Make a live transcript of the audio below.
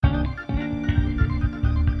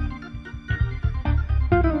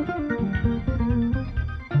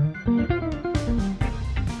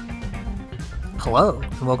Hello,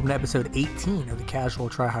 and welcome to episode 18 of the Casual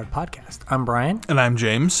Tryhard Podcast. I'm Brian. And I'm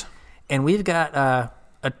James. And we've got a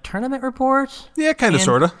tournament report. Yeah, kind of,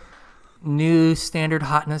 sort of. New standard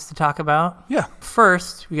hotness to talk about. Yeah.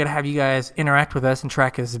 First, we got to have you guys interact with us and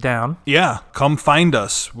track us down. Yeah, come find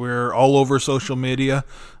us. We're all over social media.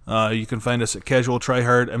 You can find us at Casual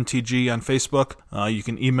Tryhard MTG on Facebook. You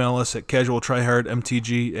can email us at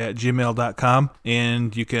casualtryhardmtg@gmail.com.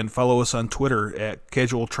 And you can follow us on Twitter at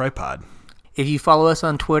Casual Tripod. If you follow us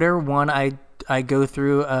on Twitter, I go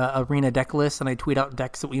through arena deck lists and I tweet out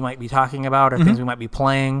decks that we might be talking about or things we might be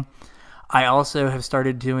playing. I also have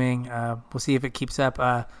started doing, we'll see if it keeps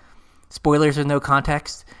up, spoilers with no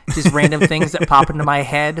context, just random things that pop into my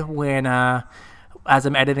head when, as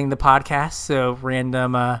I'm editing the podcast. So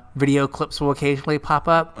random video clips will occasionally pop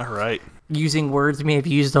up. All right. Using words we may have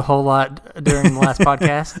used a whole lot during the last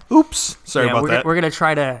podcast. Oops. Sorry about that. We're going to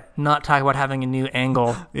try to not talk about having a new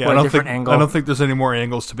angle or a different angle. I don't think there's any more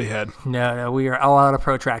angles to be had. No, we are all out of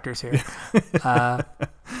protractors here.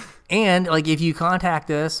 And like, if you contact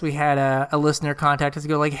us, we had a listener contact us and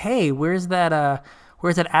go like, "Hey, where's that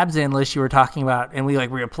Abzan list you were talking about?" And we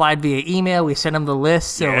replied via email. We sent him the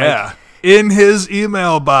list. So in his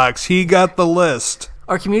email box, he got the list.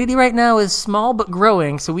 Our community right now is small but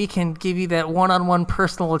growing, so we can give you that one-on-one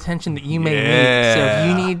personal attention that you may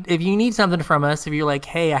need. So if you need something from us, if you're like,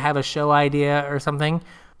 "Hey, I have a show idea or something,"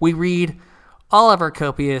 we read all of our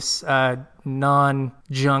copious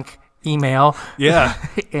non-junk email. Yeah.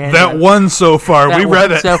 And, that one so far, we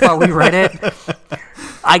read it. So far, we read it.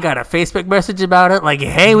 I got a Facebook message about it. Like,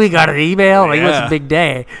 "Hey, we got an email." Like, it was a big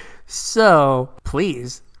day. So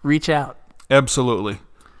please reach out. Absolutely.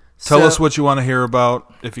 Tell us what you want to hear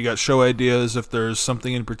about. If you got show ideas, if there's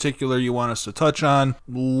something in particular you want us to touch on,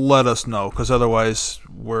 let us know, because otherwise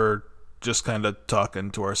we're just kind of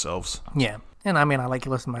talking to ourselves. Yeah. And I mean, I like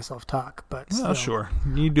to listen to myself talk, but oh, sure.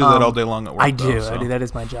 You do that all day long at work. I do. That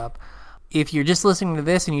is my job. If you're just listening to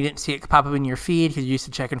this and you didn't see it pop up in your feed because you're used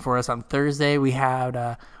to checking for us on Thursday, we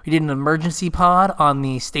did an emergency pod on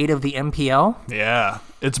the state of the MPL. Yeah.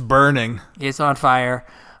 It's burning. It's on fire.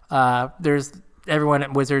 There's everyone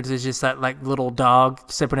at Wizards is just that like little dog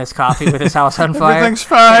sipping his coffee with his house on fire. Everything's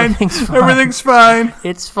fine. Everything's fine.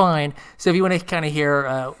 It's fine. So if you want to kind of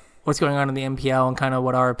hear what's going on in the MPL and kind of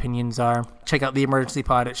what our opinions are, check out the emergency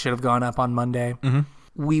pod. It should have gone up on Monday. Mm-hmm.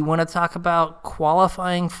 We want to talk about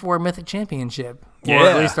qualifying for Mythic Championship, or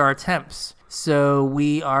at least our attempts. So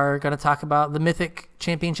we are going to talk about the Mythic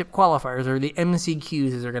Championship qualifiers, or the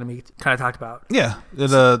MCQs, as they're going to be kind of talked about. Yeah,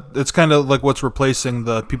 it's kind of like what's replacing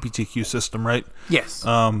the PPTQ system, right? Yes.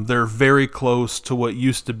 They're very close to what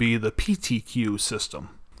used to be the PTQ system.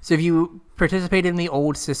 So if you participated in the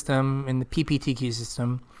old system, in the PPTQ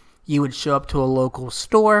system, you would show up to a local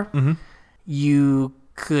store. Mm-hmm. You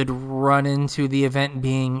could run into the event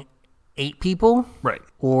being 8 people. Right.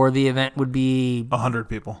 Or the event would be 100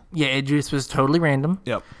 people. Yeah, it just was totally random.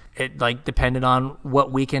 Yep. It depended on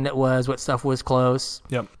what weekend it was, what stuff was close.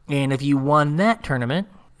 Yep. And if you won that tournament,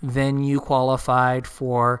 then you qualified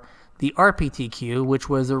for the RPTQ, which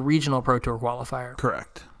was a regional Pro Tour qualifier.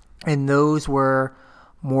 Correct. And those were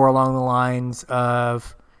more along the lines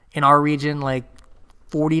of, in our region, like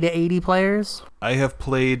 40 to 80 players. I have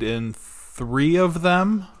played in 3 of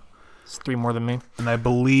them. It's 3 more than me. And I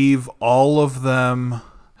believe all of them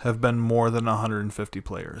have been more than 150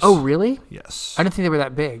 players. Oh, really? Yes. I didn't think they were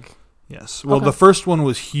that big. Yes. Well, The first one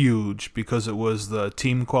was huge because it was the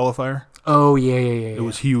team qualifier. Oh, yeah. It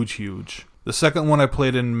was huge. The second one I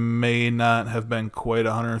played in may not have been quite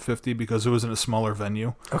 150 because it was in a smaller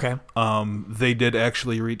venue. Okay. They did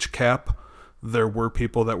actually reach cap. There were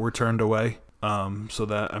people that were turned away. So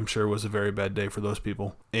that, I'm sure, was a very bad day for those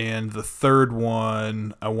people. And the third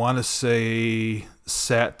one, I want to say,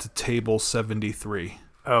 sat to table 73.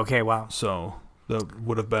 Okay, wow. So that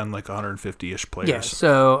would have been like 150-ish players. Yeah,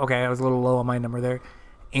 so, okay, I was a little low on my number there.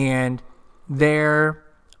 And there,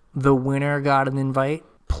 the winner got an invite.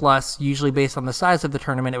 Plus, usually based on the size of the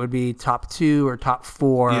tournament, it would be top 2 or top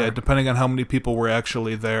 4. Yeah, depending on how many people were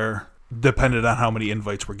actually there. Depended on how many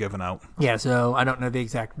invites were given out. Yeah, so I don't know the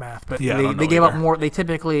exact math, but yeah, they gave out more. They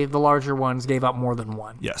typically, the larger ones, gave out more than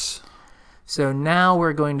one. Yes. So now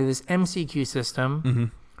we're going to this MCQ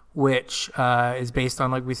system, which is based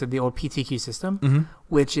on, like we said, the old PTQ system,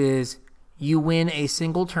 which is you win a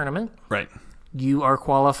single tournament. Right. You are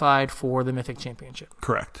qualified for the Mythic Championship.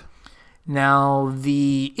 Correct. Now,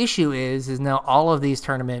 the issue is now all of these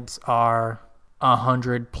tournaments are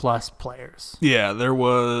 100+ players. Yeah, there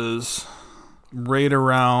was right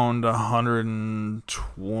around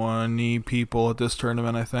 120 people at this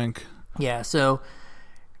tournament, I think. Yeah, so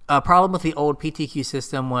A problem with the old PTQ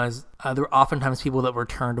system was there were oftentimes people that were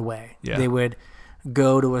turned away. Yeah. They would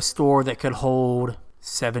go to a store that could hold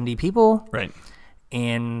 70 people, Right.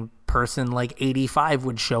 and person like 85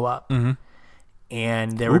 would show up. Mm-hmm.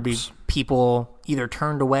 And there would be Oops. people either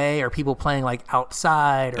turned away or people playing like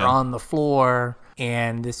outside or Yeah. on the floor.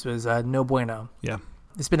 And this was no bueno. Yeah.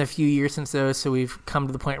 It's been a few years since those, so we've come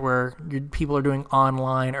to the point where people are doing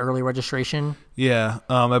online early registration. Yeah.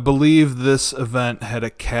 I believe this event had a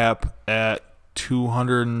cap at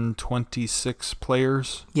 226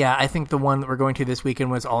 players. Yeah, I think the one that we're going to this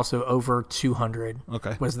weekend was also over 200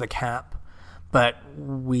 Okay. was the cap. But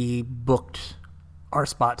we booked our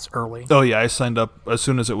spots early. Oh, yeah. I signed up as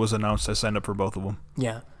soon as it was announced. I signed up for both of them.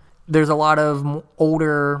 Yeah. There's a lot of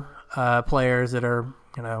older players that are,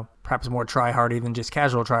 perhaps more try-hardy than just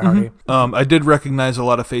casual try-hardy. I did recognize a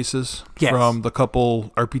lot of faces Yes. from the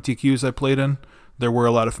couple RPTQs I played in. There were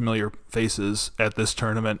a lot of familiar faces at this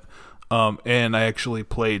tournament, and I actually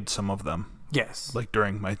played some of them, Yes. like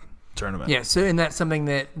during my tournament. Yeah, so and that's something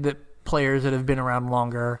that players that have been around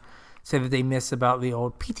longer say that they miss about the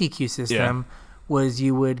old PTQ system was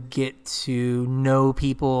you would get to know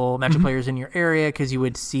people, matchup players in your area because you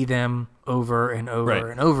would see them over and over Right.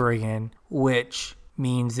 and over again, which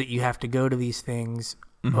means that you have to go to these things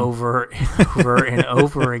over and over and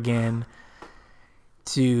over again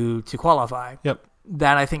to qualify. Yep.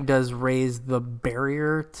 That I think does raise the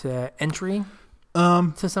barrier to entry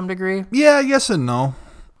to some degree. Yeah, yes and no.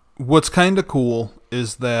 What's kind of cool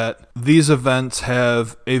is that these events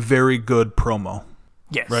have a very good promo,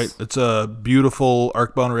 Yes. right? It's a beautiful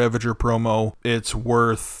Arcbound Ravager promo. It's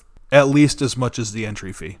worth at least as much as the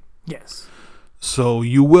entry fee. Yes. So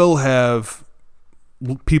you will have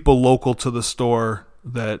people local to the store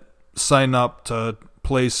that sign up to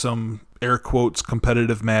play some air quotes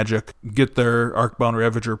competitive Magic, get their Arcbound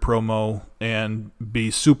Ravager promo, and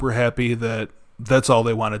be super happy that that's all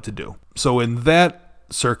they wanted to do. So in that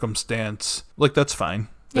circumstance, like, that's fine.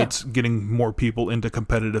 Yeah. It's getting more people into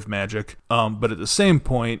competitive Magic. But at the same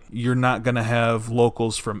point, you're not going to have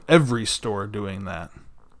locals from every store doing that,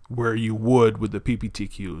 where you would with the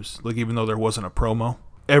PPTQs. Like, even though there wasn't a promo,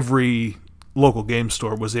 every local game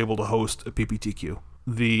store was able to host a PPTQ.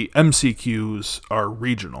 The MCQs are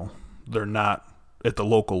regional. They're not at the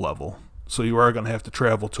local level. So you are going to have to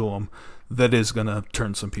travel to them. That is going to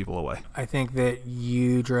turn some people away. I think that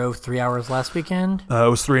you drove 3 hours last weekend, It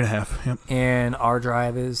was 3.5. Yep. and our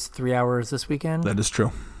drive is 3 hours this weekend. That is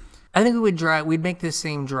true. I think we'd make the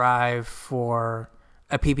same drive for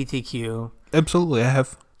a PPTQ. Absolutely. I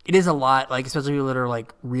have. It is a lot, like especially people that are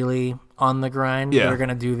like really on the grind. Yeah. They're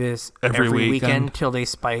gonna do this Every weekend weekend. till they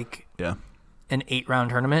spike Yeah. an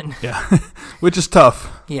 8-round tournament. Yeah. Which is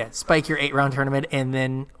tough. Yeah, spike your 8-round tournament and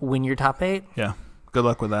then win your top 8. Yeah. Good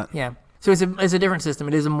luck with that. Yeah. So it's a different system.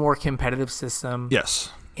 It is a more competitive system.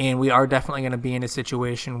 Yes. And we are definitely going to be in a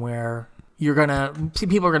situation where people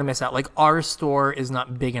are going to miss out. Like, our store is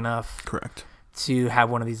not big enough Correct. to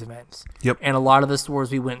have one of these events. Yep. And a lot of the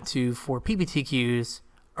stores we went to for PPTQs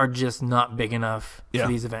are just not big enough Yeah. for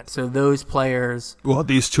these events. So those players, Well,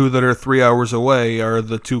 these two that are 3 hours away are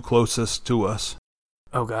the two closest to us.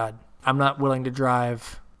 oh God, I'm not willing to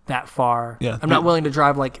drive that far. Yeah. I'm not willing to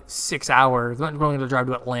drive like 6 hours. I'm not willing to drive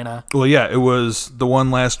to Atlanta. Well, yeah, it was the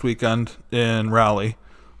one last weekend in Raleigh,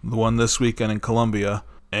 the one this weekend in Columbia,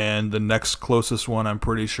 and the next closest one I'm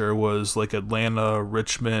pretty sure was like Atlanta,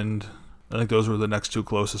 Richmond. I think those were the next two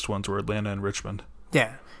closest ones, were Atlanta and Richmond.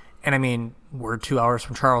 Yeah. And I mean, we're 2 hours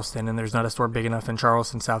from Charleston, and there's not a store big enough in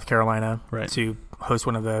Charleston, South Carolina, Right. to host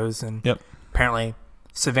one of those. And Yep. apparently,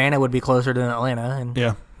 Savannah would be closer than Atlanta, and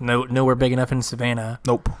Yeah. nowhere big enough in Savannah.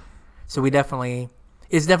 Nope. So it's definitely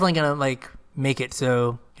gonna like make it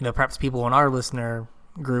so perhaps people in our listener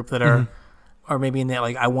group that are maybe in that,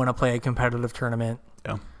 like, I want to play a competitive tournament,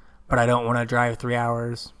 Yeah. but I don't want to drive 3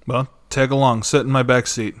 hours. Well, tag along. Sit in my back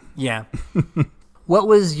seat. Yeah. What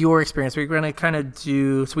was your experience? We're going to kind of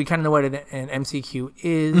so we kind of know what an MCQ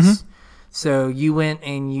is. Mm-hmm. So you went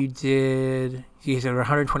and you said there were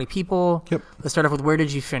 120 people. Yep. Let's start off with, where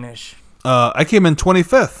did you finish? I came in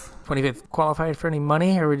 25th. 25th. Qualified for any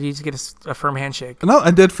money, or did you just get a firm handshake? No,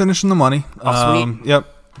 I did finish in the money. Oh, sweet. Yep.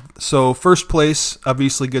 So first place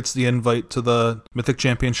obviously gets the invite to the Mythic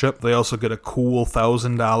Championship. They also get a cool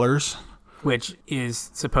 $1,000. Which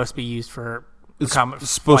is supposed to be used for It's flight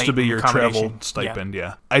supposed to be and your travel accommodation. stipend,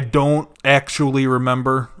 yeah. I don't actually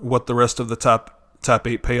remember what the rest of the top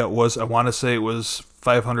 8 payout was. I want to say it was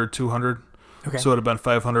 500, 200. Okay. So it would have been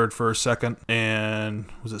 500 for second, and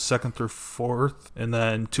was it second through fourth, and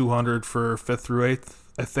then 200 for fifth through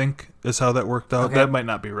eighth, I think is how that worked out. Okay. That might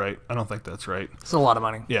not be right. I don't think that's right. It's a lot of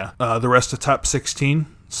money. Yeah. The rest of top 16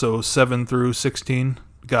 So 7 through 16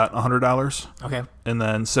 got $100. Okay. And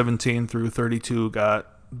then 17 through 32 got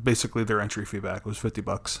basically their entry fee back. It was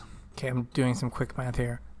 $50. Okay, I'm doing some quick math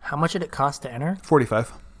here. How much did it cost to enter?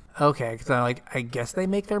 45. Okay, because I guess they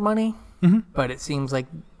make their money, but it seems like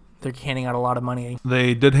they're handing out a lot of money.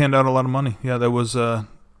 They did hand out a lot of money. Yeah, that was. I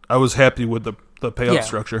was happy with the payout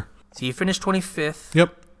structure. So you finished 25th.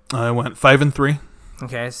 Yep, I went 5 and 3.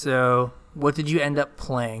 Okay, so what did you end up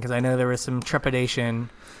playing? Because I know there was some trepidation.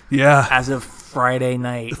 Yeah. As of Friday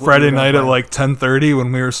night. Friday night at like 10:30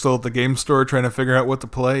 when we were still at the game store trying to figure out what to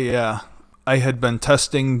play. Yeah, I had been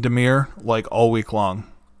testing Dimir like all week long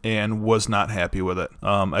and was not happy with it.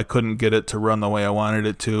 I couldn't get it to run the way I wanted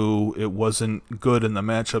it to. It wasn't good in the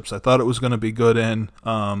matchups I thought it was going to be good in.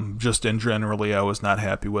 Just in generally, I was not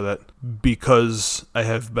happy with it because I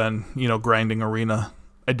have been, grinding Arena.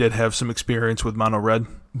 I did have some experience with Mono Red,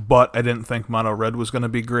 but I didn't think Mono Red was going to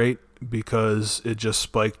be great because it just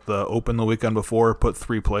spiked the Open the weekend before, put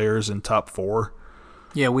 3 players in top 4.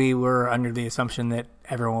 Yeah, we were under the assumption that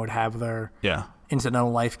everyone would have their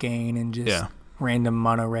incidental life gain and just random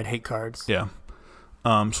Mono Red hate cards. Yeah.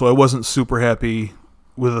 So I wasn't super happy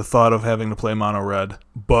with the thought of having to play Mono Red,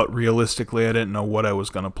 but realistically I didn't know what I was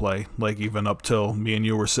going to play. Like even up till me and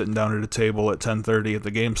you were sitting down at a table at 10:30 at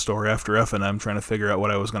the game store after F&M trying to figure out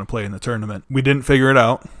what I was going to play in the tournament. We didn't figure it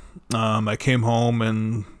out. I came home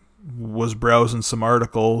and was browsing some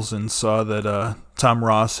articles and saw that Tom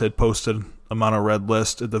Ross had posted a Mono Red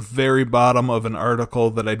list at the very bottom of an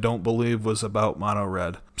article that I don't believe was about Mono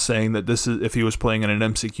Red, saying that this is if he was playing in an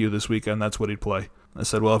MCQ this weekend, that's what he'd play. I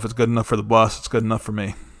said, well, if it's good enough for the boss, it's good enough for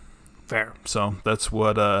me. Fair. So that's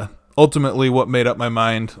what ultimately what made up my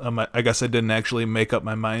mind. I guess I didn't actually make up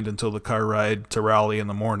my mind until the car ride to Raleigh in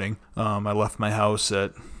the morning. I left my house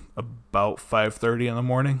at about 5:30 in the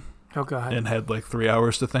morning. Oh, God. And had like 3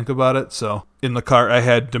 hours to think about it. So in the car, I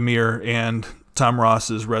had Dimir and Tom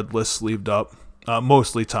Ross's red list sleeved up.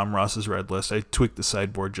 Mostly Tom Ross's red list. I tweaked the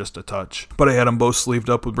sideboard just a touch. But I had them both sleeved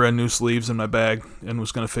up with brand new sleeves in my bag and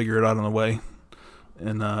was going to figure it out on the way.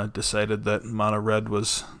 And decided that Mono Red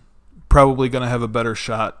was probably going to have a better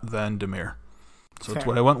shot than Dimir. So that's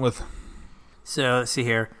what I went with. So let's see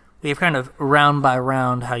here. We have kind of round by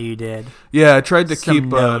round how you did. Yeah, I tried to keep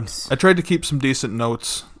notes. I tried to keep some decent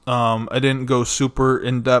notes. I didn't go super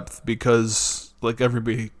in depth because like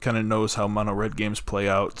everybody kind of knows how Mono Red games play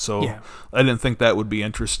out. So I didn't think that would be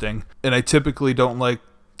interesting. And I typically don't like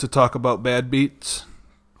to talk about bad beats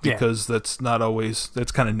because that's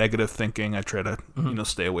kind of negative thinking. I try to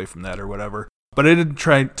stay away from that or whatever. But I did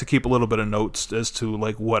try to keep a little bit of notes as to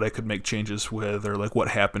like what I could make changes with or like what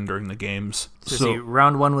happened during the games. So see,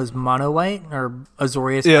 round 1 was Mono White or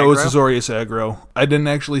Azorius aggro? Yeah, it was Azorius aggro. I didn't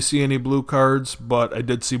actually see any blue cards, but I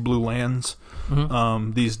did see blue lands.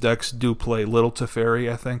 These decks do play Little Teferi,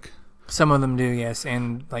 I think. Some of them do, yes,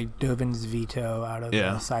 and like Dovin's Veto out of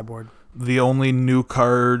the sideboard. The only new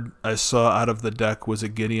card I saw out of the deck was a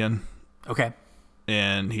Gideon. Okay.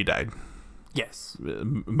 And he died. Yes.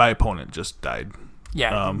 My opponent just died.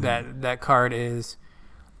 Yeah, that card is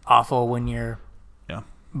awful when you're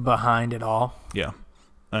behind at all. Yeah,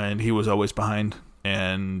 and he was always behind,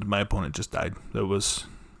 and my opponent just died. It was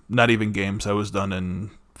not even games. I was done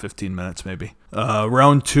in 15 minutes maybe.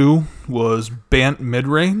 Round 2 was Bant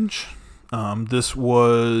Midrange. This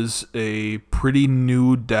was a pretty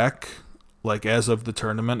new deck. Like as of the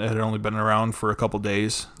tournament, it had only been around for a couple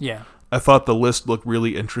days. Yeah. I thought the list looked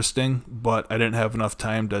really interesting, but I didn't have enough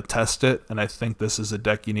time to test it, and I think this is a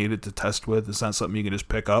deck you needed to test with. It's not something you can just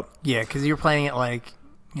pick up. Yeah, because you're playing it like,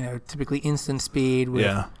 typically instant speed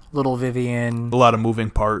with little Vivian. A lot of moving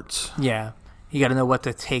parts. Yeah. You got to know what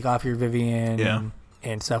to take off your Vivian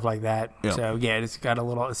and stuff like that. Yeah. So, it's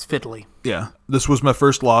fiddly. Yeah. This was my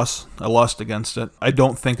first loss. I lost against it. I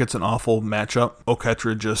don't think it's an awful matchup.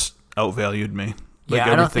 Oketra just outvalued me. Like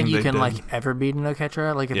I don't think you can ever beat an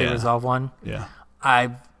Oketra, if they resolve one. Yeah.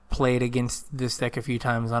 I've played against this deck a few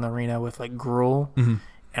times on Arena with Gruul,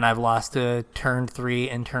 and I've lost to turn 3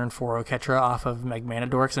 and turn 4 Oketra off of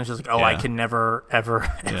Magmanadorks, and it's just I can never, ever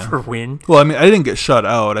win. Well, I mean, I didn't get shut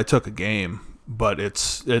out. I took a game, but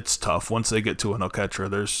it's tough. Once they get to an Oketra,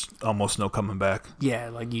 there's almost no coming back.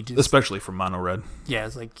 Yeah, you just... Especially for Mono Red. Yeah,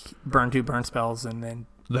 it's burn 2 burn spells, and then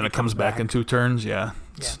it comes back in 2 turns. Yeah.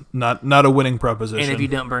 It's not a winning proposition. And if you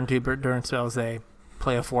don't burn 2 burn spells, they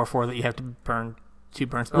play a 4/4 that you have to burn 2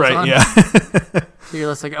 burn spells on. Right, yeah. So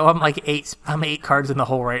you're just I'm 8 cards in the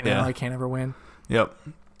hole right now. I can't ever win. Yep.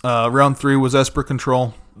 Round 3 was Esper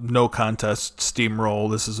Control. No contest.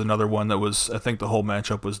 Steamroll. This is another one that was, I think the whole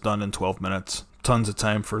matchup was done in 12 minutes. Tons of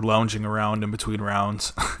time for lounging around in between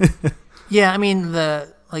rounds. Yeah, I mean,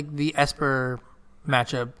 the Esper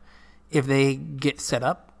matchup, if they get set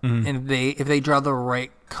up and if they draw the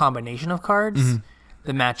right combination of cards,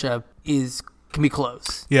 the matchup can be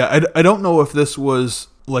close. Yeah, I don't know if this was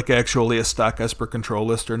like actually a stock Esper control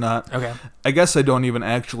list or not. Okay. I guess I don't even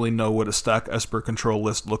actually know what a stock Esper control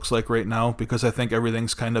list looks like right now because I think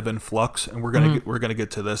everything's kind of in flux, and we're gonna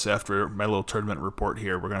get to this after my little tournament report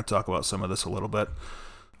here. We're gonna talk about some of this a little bit.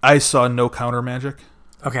 I saw no counter magic.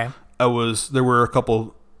 Okay. There were a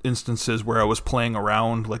couple instances where I was playing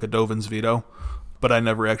around like a Dovin's Veto, but I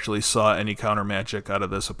never actually saw any counter magic out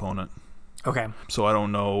of this opponent. Okay. So I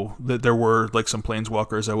don't know that there were like some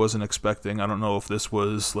Planeswalkers I wasn't expecting. I don't know if this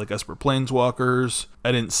was like Esper Planeswalkers.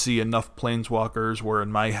 I didn't see enough Planeswalkers where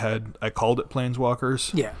in my head I called it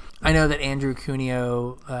Planeswalkers. Yeah. I know that Andrew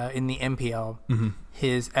Cuneo in the MPL,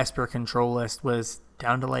 his Esper control list was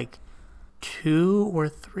down to like 2 or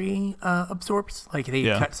 3 absorbs. Like they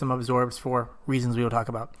cut some absorbs for reasons we will talk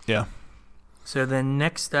about. Yeah. So then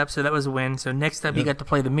next up, so that was a win. So next up, you got to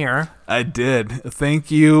play the mirror. I did.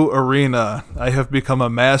 Thank you, Arena. I have become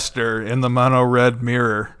a master in the mono red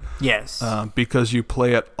mirror. Yes. Because you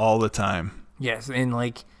play it all the time. Yes, and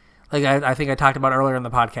like I think I talked about earlier in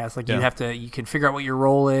the podcast. Like you can figure out what your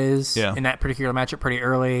role is in that particular matchup pretty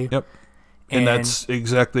early. Yep. And that's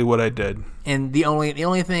exactly what I did. And the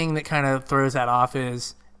only thing that kind of throws that off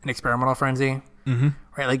is an experimental frenzy. Mm-hmm.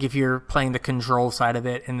 Right, like if you're playing the control side of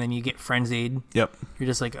it and then you get frenzied, yep, you're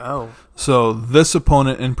just like, oh. So this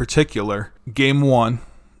opponent in particular, game 1,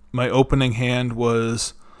 my opening hand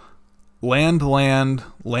was land,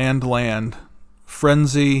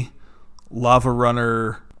 frenzy, lava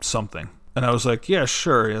runner, something. And I was like, yeah,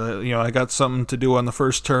 sure. I got something to do on the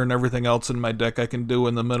first turn. Everything else in my deck I can do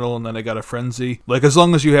in the middle, and then I got a frenzy. Like, as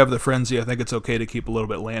long as you have the frenzy, I think it's okay to keep a little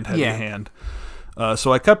bit land-heavy hand.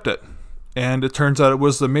 So I kept it. And it turns out it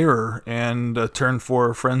was the mirror, and turn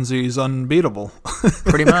 4 frenzy's unbeatable.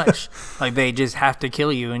 Pretty much. Like, they just have to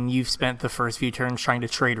kill you, and you've spent the first few turns trying to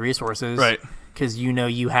trade resources. Right. Because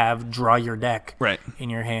you have draw your deck right in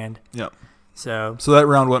your hand. Yep. So that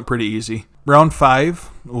round went pretty easy. Round 5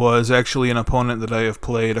 was actually an opponent that I have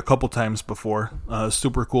played a couple times before.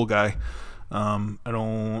 Super cool guy. I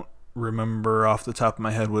don't remember off the top of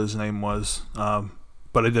my head what his name was.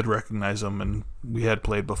 But I did recognize him, and we had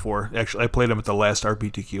played before. Actually, I played him at the last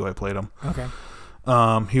RPTQ I played him. Okay.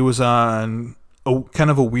 He was on kind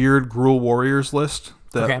of a weird Gruul Warriors list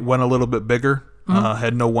that went a little bit bigger.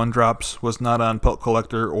 Had no 1-drops, was not on Pelt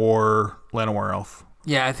Collector or Llanowar Elf.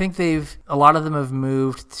 Yeah, I think a lot of them have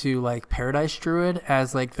moved to like Paradise Druid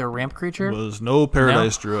as like their ramp creature. There was no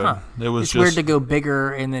Paradise Druid. Huh. It was it's just weird to go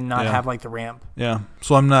bigger and then not have like the ramp. Yeah.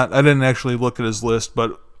 So I didn't actually look at his list,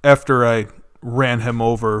 but after I ran him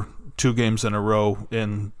over 2 games in a row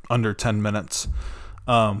in under 10 minutes.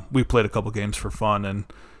 We played a couple games for fun, and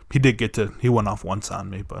he went off once on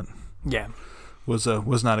me, but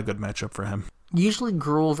was not a good matchup for him. Usually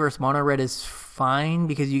Gruul versus Mono Red is fine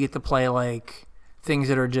because you get to play like things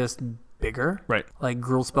that are just bigger. Right. Like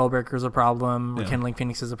Gruul Spellbreaker is a problem, Rekindling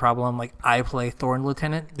Phoenix is a problem. Like I play Thorn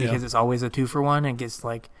Lieutenant because it's always a 2-for-1 and gets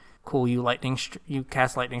like, cool, you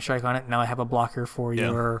cast Lightning Strike on it, now I have a blocker for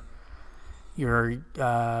your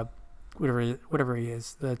whatever he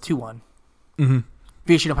is, the 2/1. Mm-hmm.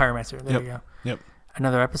 Vision of Pyromancer. There you go. Yep.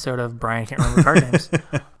 Another episode of Brian can't remember card names.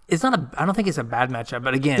 I don't think it's a bad matchup,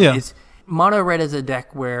 but again, it's Mono Red is a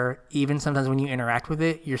deck where even sometimes when you interact with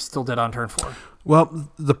it, you're still dead on turn 4.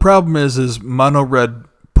 Well, the problem is Mono Red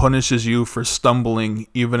punishes you for stumbling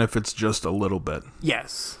even if it's just a little bit.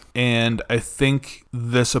 Yes. And I think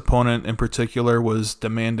this opponent in particular was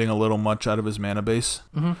demanding a little much out of his mana base.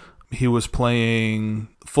 Mm-hmm. He was playing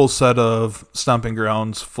full set of Stomping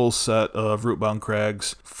Grounds, full set of Rootbound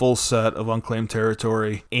Crags, full set of Unclaimed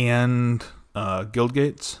Territory, and Guild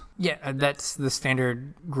Gates. Yeah, that's the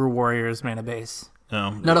standard Gruul Warriors mana base.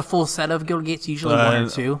 No. Not a full set of Guild Gates, usually 1 or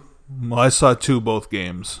 2. Well, I saw 2 both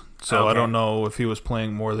games, so I don't know if he was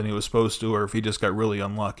playing more than he was supposed to or if he just got really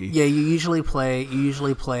unlucky. Yeah, you usually play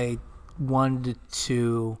 1 to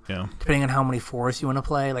 2, depending on how many forests you want to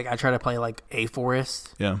play. Like I try to play like a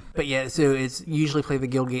forest. Yeah. But so it's usually play the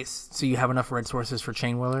Guild Gates so you have enough red sources for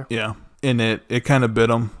Chain Whirler. Yeah. And it kind of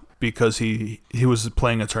bit him because he was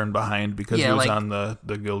playing a turn behind because he was on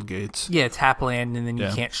the Guild Gates. Yeah, tap land and then you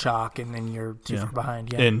can't shock and then you're too far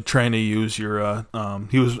behind. Yeah. And trying to use your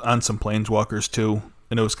he was on some Planeswalkers too.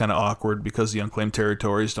 And it was kind of awkward because the Unclaimed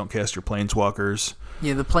Territories don't cast your Planeswalkers.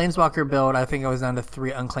 Yeah, the Planeswalker build, I think I was down to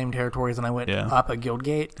 3 Unclaimed Territories, and I went up a Guild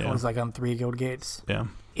Gate. I was like on 3 Guild Gates. Yeah.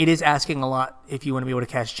 It is asking a lot if you want to be able to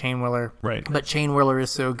cast Chain Whirler. Right. But Chain Whirler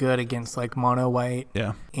is so good against like Mono White.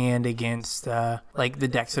 Yeah. And against like the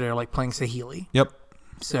decks that are like playing Saheeli. Yep.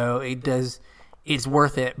 So it does... it's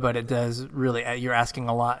worth it, but it does really, you're asking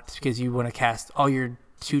a lot because you want to cast all your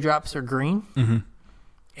 2-drops are green,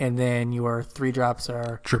 and then your 3-drops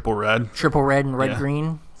are triple red and red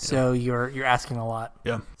green. So you're asking a lot.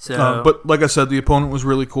 Yeah. So, but like I said, the opponent was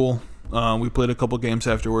really cool. We played a couple games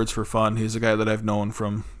afterwards for fun. He's a guy that I've known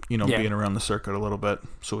from being around the circuit a little bit.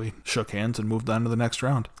 So we shook hands and moved on to the next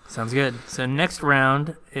round. Sounds good. So next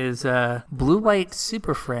round is Blue-White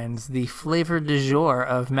Super Friends, the flavor du jour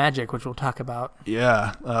of Magic, which we'll talk about.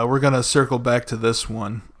 Yeah, we're going to circle back to this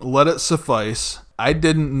one. Let it suffice, I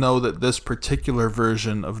didn't know that this particular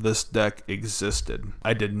version of this deck existed.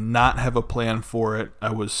 I did not have a plan for it.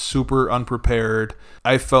 I was super unprepared.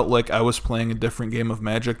 I felt like I was playing a different game of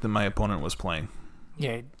Magic than my opponent was playing.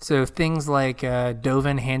 Yeah, so things like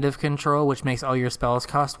Dovin Hand of Control, which makes all your spells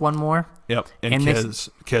cost 1 more. Yep, and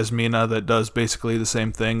Kasmina, that does basically the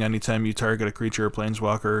same thing. Anytime you target a creature or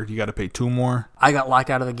planeswalker, you got to pay 2 more. I got locked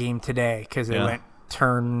out of the game today because it went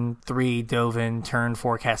turn 3 Dovin, turn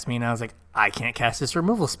 4 Kasmina. I was like, I can't cast this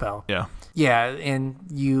removal spell. Yeah. Yeah, and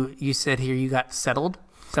you said here you got settled.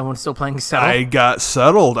 Someone's still playing settled? I got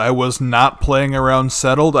settled. I was not playing around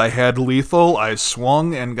settled. I had lethal. I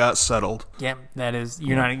swung and got settled. Yep, that is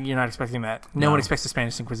you're not expecting that. No one expects a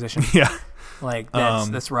Spanish Inquisition. Yeah. Like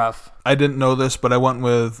that's rough. I didn't know this, but I went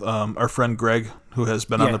with our friend Greg, who has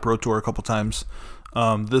been on the Pro Tour a couple times.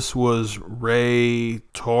 This was Ray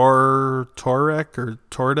Torek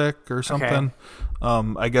or something.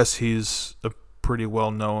 Okay. I guess he's a pretty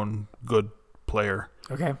well-known good player.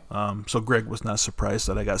 Okay. So Greg was not surprised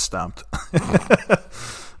that I got stomped.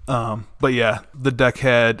 But yeah, the deck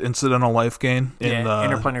had incidental life gain in the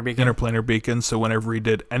Interplanar Beacon. So whenever he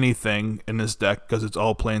did anything in his deck, because it's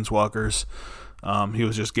all planeswalkers, he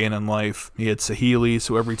was just gaining life. He had Saheeli,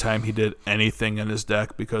 so every time he did anything in his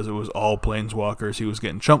deck, because it was all planeswalkers, he was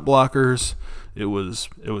getting chump blockers. It was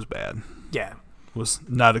bad. Yeah. It was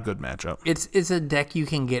not a good matchup. It's a deck you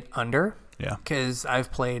can get under. Yeah. Because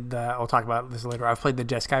I've played, I'll talk about this later, I've played the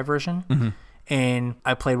Jeskai version, and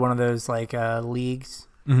I played one of those like leagues,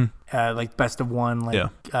 like best of 1,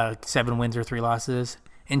 7 wins or 3 losses,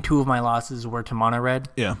 and 2 of my losses were to mono red.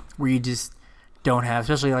 Yeah. Where you just don't have,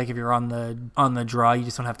 especially like if you're on the draw, you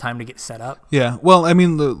just don't have time to get set up. Yeah. Well, I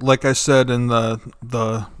mean, like I said in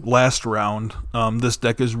the last round, this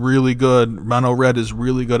deck is really good. Mono red is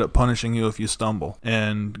really good at punishing you if you stumble.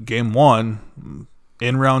 And game 1,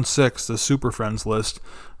 in round 6, the Super Friends list,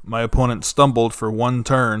 my opponent stumbled for 1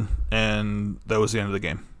 turn, and that was the end of the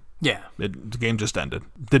game. Yeah. The game just ended.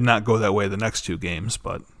 Did not go that way the next 2 games,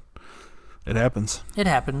 but it happens. It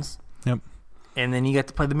happens. Yep. And then you get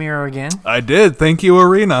to play the mirror again. I did. Thank you,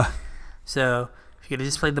 Arena. So if you could have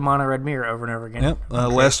just played the mono red mirror over and over again. Yep.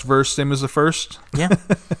 Last verse, same as the first. Yeah.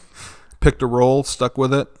 Picked a roll, stuck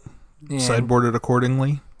with it, sideboarded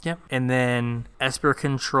accordingly. Yep. And then Esper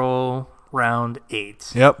Control... round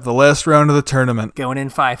 8. Yep, the last round of the tournament. Going in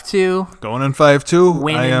 5-2. Going in 5-2.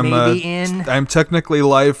 Winning maybe in. I'm technically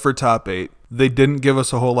live for top 8. They didn't give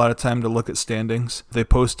us a whole lot of time to look at standings. They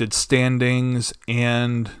posted standings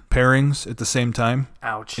and pairings at the same time.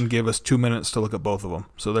 Ouch. And gave us 2 minutes to look at both of them.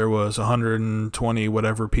 So there was 120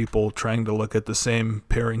 whatever people trying to look at the same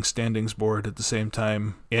pairing standings board at the same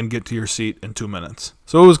time and get to your seat in 2 minutes.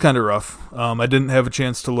 So it was kind of rough. I didn't have a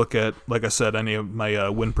chance to look at, like I said, any of my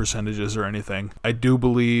win percentages or anything. I do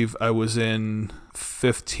believe I was in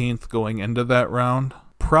 15th going into that round.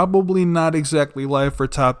 Probably not exactly live for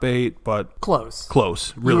top 8, but close.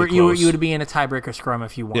 Really close. You would be in a tiebreaker scrum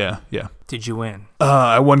if you won. Yeah. Did you win?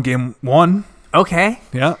 I won game 1. Okay.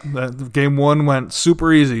 Yeah, game 1 went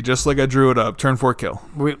super easy, just like I drew it up. Turn 4 kill.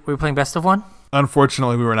 Were we playing best of 1?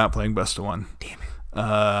 Unfortunately, we were not playing best of 1. Damn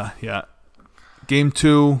it. Yeah. Game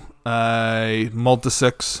 2, I mulled to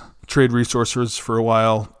 6. Trade resources for a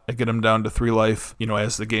while. I get him down to 3 life.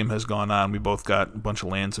 As the game has gone on, we both got a bunch of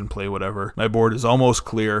lands in play, whatever. My board is almost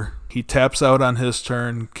clear. He taps out on his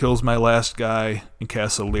turn, kills my last guy, and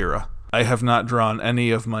casts a Lyra. I have not drawn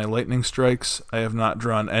any of my lightning strikes. I have not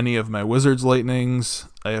drawn any of my wizard's lightnings.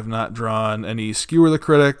 I have not drawn any Skewer the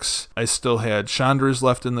Critics. I still had Chandra's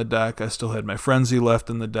left in the deck. I still had my Frenzy left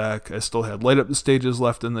in the deck. I still had Light Up the Stages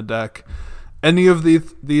left in the deck. Any of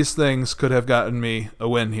these things could have gotten me a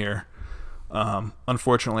win here.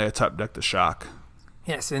 Unfortunately, I top decked the Shock.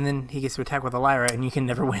 Yes, and then he gets to attack with a Lyra, and you can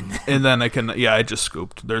never win. And then I just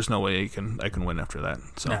scooped. There's no way I can win after that.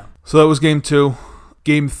 No. So that was game 2.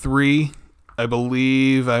 Game 3, I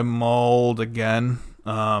believe I mulled again.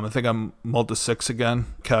 I think I mulled to 6 again.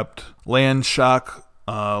 Kept Land, Shock,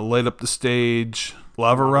 Light Up the Stage,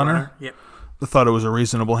 Lava Runner. Yep. I thought it was a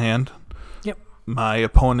reasonable hand. Yep. my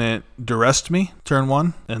opponent duressed me turn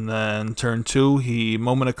 1, and then turn 2 he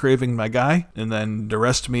Moment of Craving my guy, and then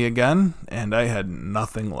duressed me again, and I had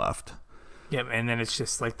nothing left. Yep, and then it's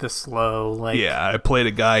just like the slow, like... Yeah, I played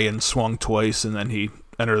a guy and swung twice, and then he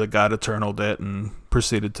entered the God Eternal'd it and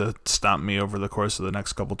proceeded to stomp me over the course of the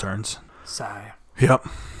next couple turns. Sigh. Yep.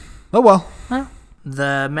 Oh well. Well,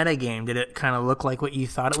 the metagame, did it kind of look like what you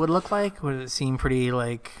thought it would look like? Would it seem pretty,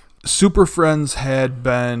 like... Super Friends had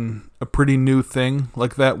been a pretty new thing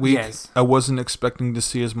like that week. Yes. I wasn't expecting to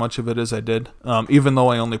see as much of it as I did. Even though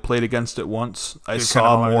I only played against it once, I You're saw kind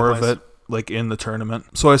of all over more the of place. it like in the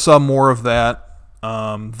tournament. So I saw more of that.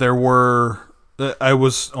 There were...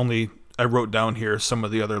 I wrote down here some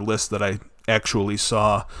of the other lists that I actually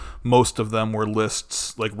saw. Most of them were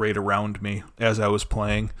lists like right around me as I was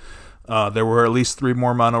playing. There were at least 3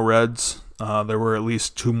 more mono reds. There were at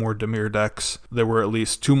least 2 more Dimir decks. There were at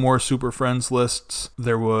least 2 more Super Friends lists.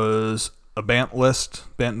 There was a Bant list,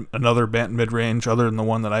 another Bant mid-range other than the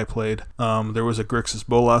one that I played. There was a Grixis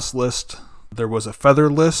Bolas list. There was a Feather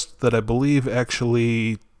list that I believe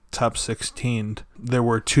actually top 16'd. There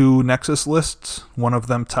were 2 Nexus lists, one of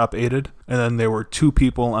them top 8'd, and then there were 2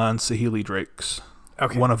 people on Saheeli Drakes.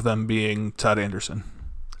 Okay. One of them being Todd Anderson.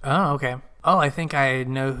 Oh, okay. Oh, I think I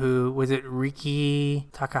know who... Was it Riki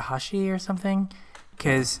Takahashi or something?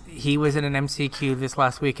 Because he was in an MCQ this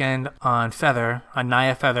last weekend on Feather, on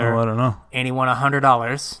Naya Feather. Oh, I don't know. And he won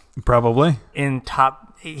 $100 Probably. in top...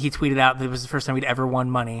 He tweeted out that it was the first time he'd ever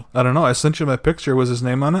won money. I don't know. I sent you my picture. Was his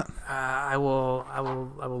name on it? I will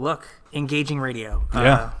look. Engaging radio.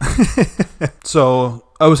 Yeah. So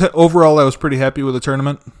overall I was pretty happy with the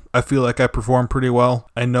tournament. I feel like I performed pretty well.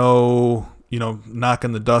 I know,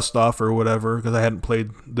 knocking the dust off or whatever, because I hadn't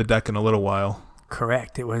played the deck in a little while.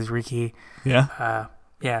 Correct. It was Riki. Yeah.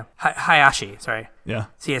 Yeah. Hayashi. Sorry. Yeah.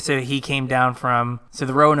 So he came down from... So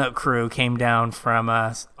the Roanoke crew came down from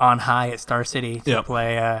on high at Star City to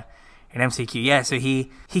play an MCQ. Yeah, so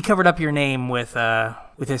he covered up your name with his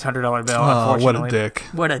 $100 bill, unfortunately. What a dick.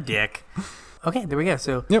 What a dick. Okay, there we go.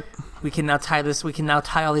 So we can now tie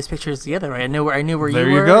all these pictures together, right? I knew where you were. There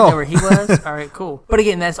you I go. know where he was. All right, cool. But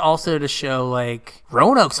again, that's also to show, like,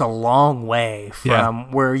 Roanoke's a long way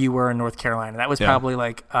from where you were in North Carolina. That was probably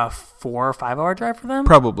like a 4 or 5 hour drive for them.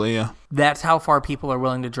 Probably, yeah. That's how far people are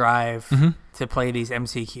willing to drive to play these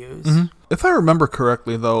MCQs. Mm-hmm. If I remember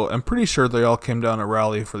correctly, though, I'm pretty sure they all came down to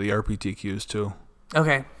Raleigh for the RPTQs, too.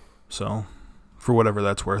 Okay. So, for whatever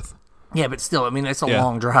that's worth. Yeah, but still, I mean, it's a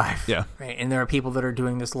long drive. Yeah. Right? And there are people that are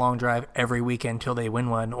doing this long drive every weekend until they win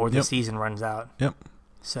one or the season runs out. Yep.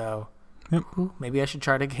 So, maybe I should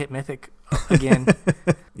try to hit Mythic again.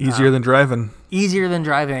 Easier than driving. Easier than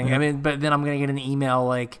driving. Yep. I mean, but then I'm going to get an email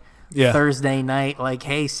like Thursday night, like,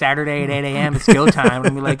 hey, Saturday at 8 a.m., it's go time.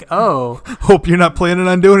 And be like, oh. Hope you're not planning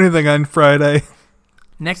on doing anything on Friday.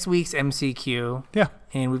 Next week's MCQ. Yeah.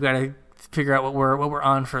 And we've got to figure out what we're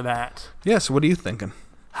on for that. Yeah, so what are you thinking?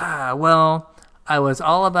 Well, I was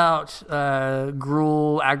all about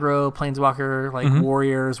Gruul, aggro, planeswalker, like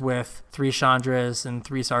warriors with 3 Chandras and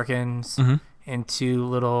 3 Sarkans and 2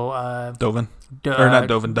 little... Dovin. Or not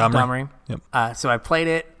Dovin, Domri. Yep. So I played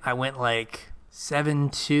it. I went like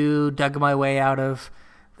 7-2, dug my way out of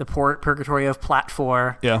the purgatory of Plat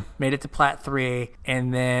 4, made it to Plat 3,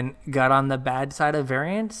 and then got on the bad side of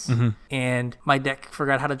variance, and my deck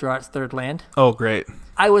forgot how to draw its 3rd land. Oh, great.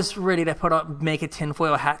 I was ready to make a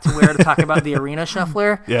tinfoil hat to wear to talk about the Arena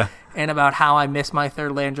Shuffler, and about how I missed my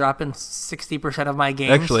 3rd land drop in 60% of my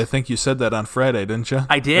games. Actually, I think you said that on Friday, didn't you?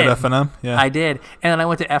 I did. At FNM? Yeah. I did. And then I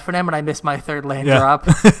went to FNM and I missed my 3rd land drop.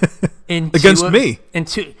 Against me.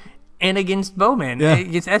 And against Bowman,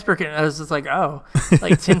 against Esperkin. I was just like, oh,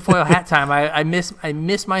 like tinfoil hat time. I missed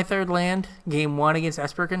my 3rd land, game 1 against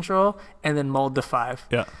Esper Control, and then mulled to 5.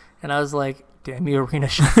 Yeah. And I was like, damn you, Arena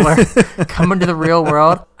Shuffler, coming to the real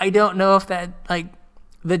world. I don't know if that, like,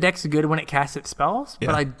 the deck's good when it casts its spells,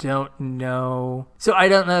 but I don't know. So I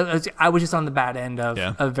don't know. I was just on the bad end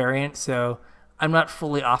of variant, so I'm not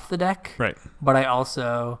fully off the deck. Right. But I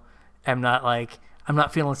also am not, like, I'm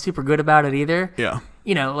not feeling super good about it either. Yeah.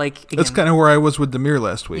 Like... Again, that's kind of where I was with Dimir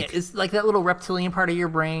last week. Yeah, it's like that little reptilian part of your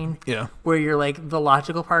brain. Yeah. Where you're like, the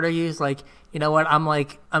logical part of you is like, you know what,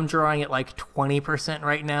 I'm drawing at like 20%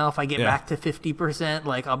 right now. If I get back to 50%,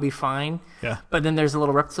 like, I'll be fine. Yeah. But then there's a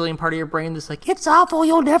little reptilian part of your brain that's like, it's awful,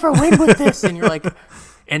 you'll never win with this. And you're like,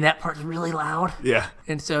 and that part's really loud. Yeah.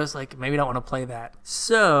 And so it's like, maybe I don't want to play that.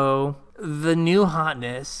 So, the new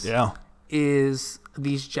hotness is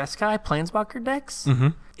these Jeskai Planeswalker decks.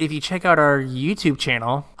 If you check out our YouTube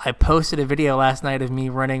channel, I posted a video last night of me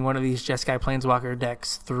running one of these Jeskai Planeswalker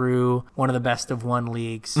decks through one of the best of one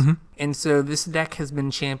leagues. And so this deck has been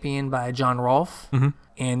championed by John Rolfe,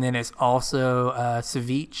 and then it's also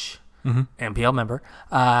Savich, MPL member.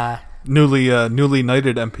 Newly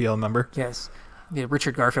knighted MPL member. Yes. Yeah,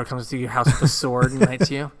 Richard Garfield comes to your house with a sword and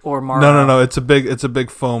knights you. Or Morrow. No. It's a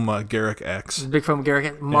big foam Garrick axe. Big foam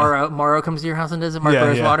Garrick. Morrow comes to your house and does it. Mark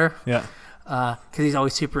Rosewater. Yeah. Because he's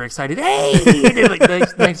always super excited. Hey!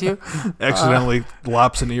 Thanks you. Accidentally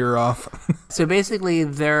lops an ear off. So basically,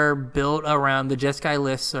 they're built around, the Jeskai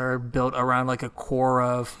lists are built around like a core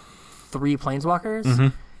of 3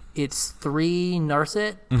 Planeswalkers. It's 3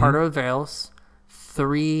 Narset, Pardo Veils,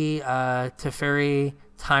 3 Teferi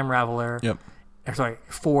Time Raveler. Yep.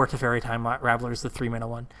 4 Teferi Time Ravelers, the 3-mana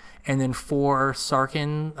one. And then 4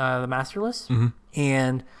 Sarkhan, the Masterless.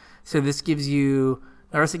 And so this gives you,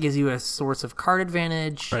 Narset gives you a source of card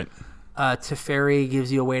advantage. Right. Teferi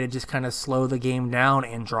gives you a way to just kind of slow the game down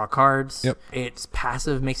and draw cards. Yep. Its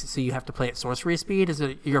passive makes it so you have to play at sorcery speed.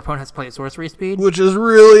 Your opponent has to play at sorcery speed. Which is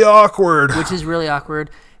really awkward.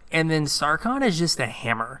 And then Sarkhan is just a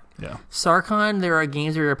hammer. Yeah. Sarkhan, there are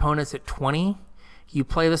games where your opponent's at 20. You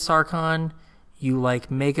play the Sarkhan, you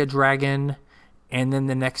make a dragon, and then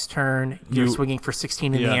the next turn you're swinging for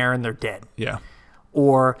 16 in the air and they're dead. Yeah.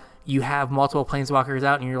 Or you have multiple Planeswalkers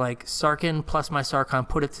out and you're like, Sarkhan plus my Sarkhan,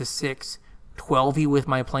 put it to 6, 12-y with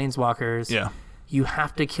my Planeswalkers. Yeah. You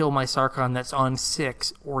have to kill my Sarkhan that's on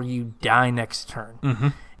 6 or you die next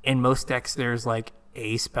turn. In most decks, there's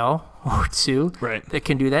a spell or 2 that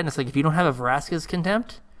can do that. And it's if you don't have a Vraska's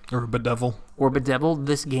Contempt or Bedevil,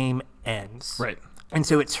 this game ends. Right. And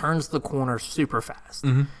so it turns the corner super fast.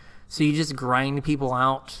 So you just grind people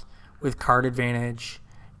out with card advantage,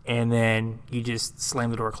 and then you just slam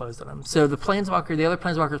the door closed on them. So the other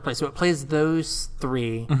Planeswalkers play. So it plays those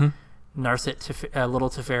 3, Narset, Little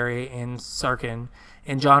Teferi, and Sarkhan.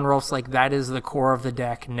 And John Rolfe's that is the core of the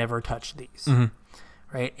deck. Never touch these.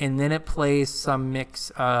 Right? And then it plays some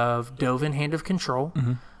mix of Dovin, Hand of Control,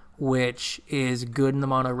 which is good in the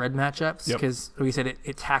mono red matchups because, like we said,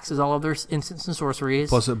 it taxes all of their instants and sorceries.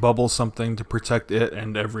 Plus, it bubbles something to protect it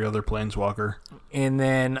and every other Planeswalker. And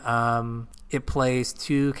then it plays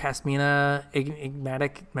 2 Casmina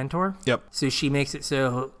Enigmatic Mentor. Yep. So she makes it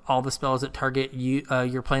so all the spells that target you,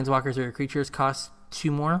 your Planeswalkers or your creatures cost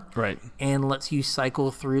 2 more. Right. And lets you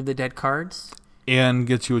cycle through the dead cards. And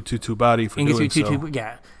gets you a 2/2 body for doing so.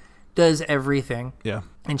 Yeah. Does everything. Yeah.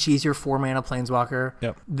 And she's your 4-mana Planeswalker.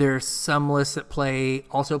 Yep. There's some lists that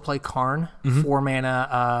also play Karn,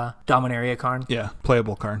 4-mana Dominaria Karn. Yeah,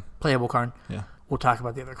 playable Karn. Yeah. We'll talk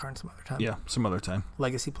about the other Karn some other time. Yeah, some other time.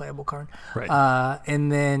 Legacy playable Karn. Right.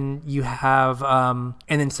 And then you have, and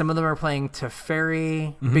then some of them are playing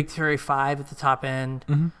Teferi, Big Teferi 5 at the top end.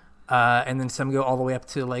 And then some go all the way up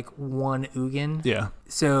to 1 Ugin. Yeah.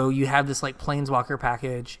 So you have this Planeswalker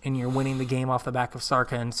package, and you're winning the game off the back of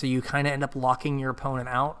Sarkhan. So you kind of end up locking your opponent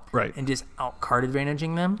out, right, and just out card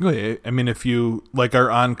advantaging them. I mean, if you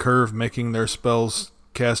are on curve, making their spells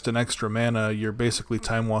cast an extra mana, you're basically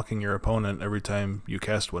time walking your opponent every time you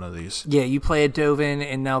cast one of these. Yeah, you play a Dovin,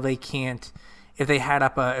 and now they can't.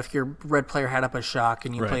 If your red player had up a shock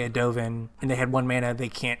and you play a Dovin and they had 1 mana, they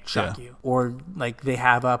can't shock you. Or they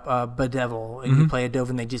have up a Bedevil and you play a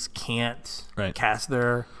Dovin, they just can't cast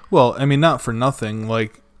their. Well, I mean, not for nothing.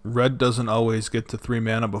 Red doesn't always get to 3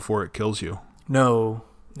 mana before it kills you. No,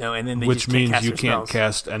 and then which means you can't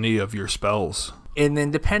cast any of your spells. And then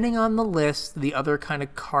depending on the list, the other kind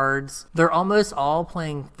of cards, they're almost all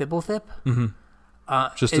playing Thibblethip.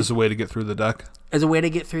 Just as a way to get through the deck. As a way to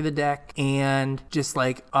get through the deck and just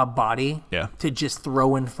a body to just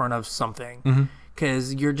throw in front of something.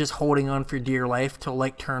 Because you're just holding on for dear life till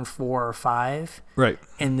turn 4 or 5. Right.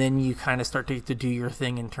 And then you kind of start to do your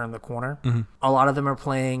thing and turn the corner. A lot of them are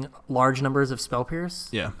playing large numbers of Spell Pierce.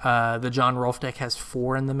 Yeah. The John Rolfe deck has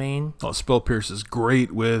 4 in the main. Oh, Spell Pierce is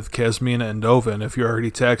great with Casmina and Dovin. If you're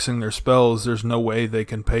already taxing their spells, there's no way they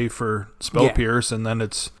can pay for Spell Pierce, and then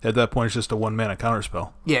at that point it's just a 1-mana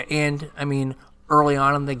counterspell. Yeah, and I mean, early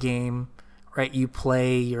on in the game, right, you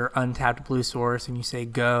play your untapped blue source and you say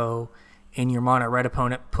go, and your mono red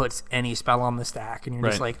opponent puts any spell on the stack, and you're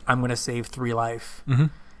just I'm going to save 3 life, and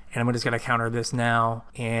I'm just going to counter this now,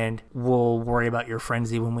 and we'll worry about your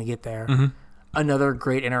Frenzy when we get there. Another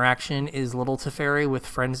great interaction is Little Teferi with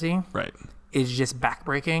Frenzy. Right. Is just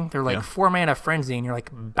backbreaking. They're 4 mana Frenzy, and you're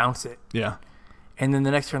bounce it. Yeah. And then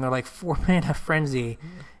the next turn, they're 4 mana Frenzy,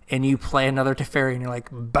 and you play another Teferi, and you're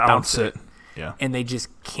bounce it. Yeah. and they just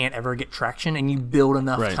can't ever get traction, and you build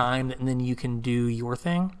enough Right. time and then you can do your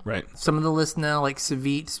thing. Right. Some of the lists now, like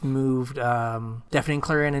Savit's moved Deafening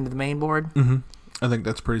Clarion into the main board. I think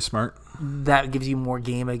that's pretty smart. That gives you more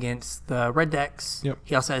game against the red decks. Yep.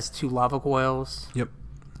 He also has 2 Lava Coils. Yep.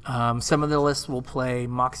 Some of the lists will play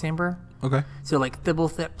Mox Amber. Okay. So like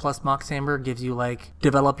Thibblethip plus Mox Amber gives you like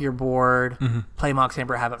develop your board, play Mox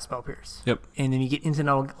Amber, have up Spell Pierce. Yep. And then you get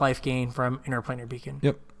incidental life gain from Interplanar Beacon.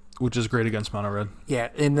 Yep. Which is great against mono red. Yeah,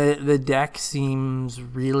 and the deck seems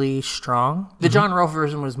really strong. The John Rolfe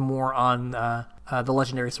version was more on the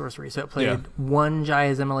legendary sorcery. So it played 1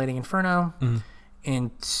 Jaya's Emulating Inferno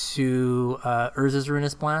and 2 Urza's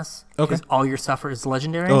Ruinous Blast. Okay. Because all your stuff is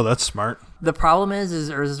legendary. Oh, that's smart. The problem is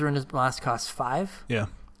Urza's Ruinous Blast costs 5. Yeah.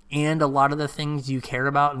 And a lot of the things you care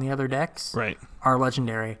about in the other decks Right. are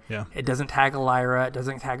legendary. Yeah. It doesn't tag a Lyra. It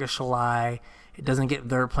doesn't tag a Shalai. It doesn't get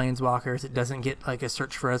their Planeswalkers. It doesn't get like a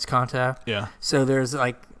Search for Azcanta. Yeah. So there's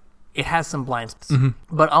like, it has some blind spots.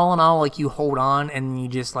 But all in all, like you hold on and you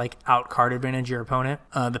just like out card advantage your opponent.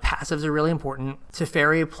 The passives are really important.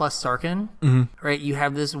 Teferi plus Sarkhan, right? You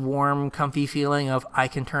have this warm, comfy feeling of I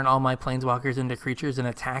can turn all my Planeswalkers into creatures and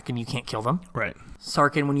attack and you can't kill them. Right.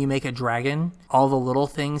 Sarkhan, when you make a dragon, all the little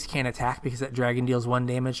things can't attack because that dragon deals 1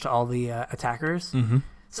 damage to all the attackers.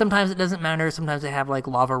 Sometimes it doesn't matter. Sometimes they have like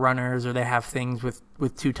lava runners or they have things with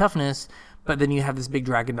 2 toughness, but then you have this big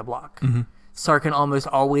dragon to block. Sarkhan almost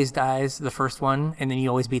always dies the first one, and then you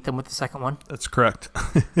always beat them with the second one. That's correct.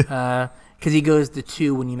 Because he goes to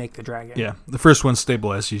 2 when you make the dragon. Yeah. The first one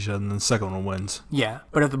stabilizes you, and then the second one wins. Yeah.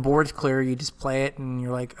 But if the board's clear, you just play it, and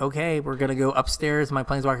you're like, okay, we're going to go upstairs, and my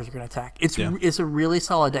Planeswalkers are going to attack. It's a really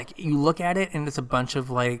solid deck. You look at it, and it's a bunch of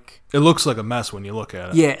like... It looks like a mess when you look at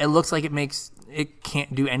it. Yeah, it looks like it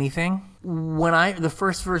can't do anything. The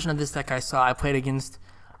first version of this deck I saw, I played against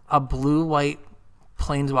a blue-white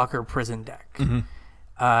Planeswalker prison deck.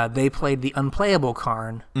 They played the unplayable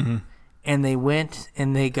Karn, and they went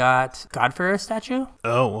and they got Godfair's statue.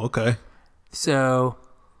 Oh, okay. So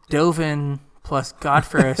Dovin plus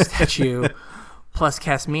Godfair's statue plus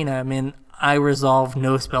Casmina. I mean, I resolved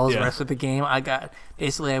no spells the rest of the game. I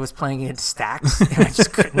was playing against stacks, and I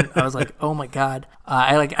just couldn't. I was like, oh my god.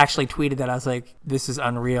 I like actually tweeted that. I was like, this is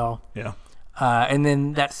unreal. Yeah. And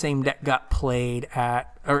then that same deck got played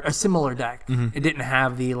or a similar deck. It didn't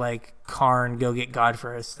have the like Karn go get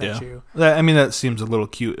Godfair's statue. Yeah. I mean, that seems a little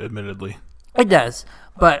cute, admittedly. It does,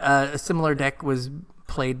 but a similar deck was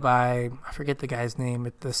played by, I forget the guy's name,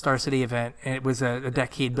 at the Star City event, and it was a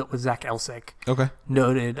deck he had built with Zach Elsick, Okay.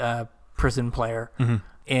 noted prison player,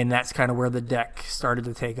 and that's kind of where the deck started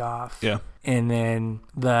to take off. Yeah. And then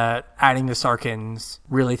adding the Sarkhans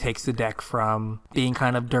really takes the deck from being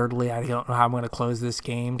kind of dirtily, I don't know how I'm going to close this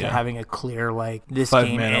game, to having a clear, like, this 5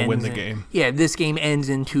 game mana ends win the game. Yeah, this game ends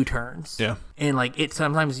in 2 turns. Yeah. And, like, you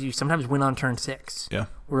sometimes win on turn 6. Yeah.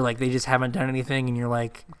 Where, like, they just haven't done anything, and you're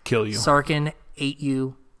like... Kill you. Sarkhan,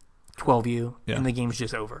 8U, 12U, and the game's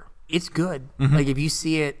just over. It's good. Like, if you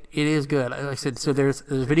see it, it is good. Like I said, so there's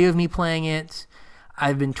a video of me playing it.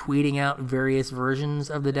 I've been tweeting out various versions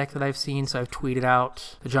of the deck that I've seen. So I've tweeted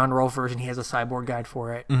out the John Rolfe version. He has a sideboard guide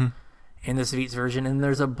for it. And the Savit's version. And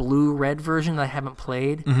there's a blue-red version that I haven't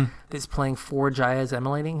played that's playing 4 Jaya's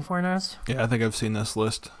Emulating Infernos. Yeah, I think I've seen this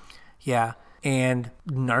list. Yeah. And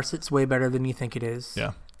Narset's way better than you think it is.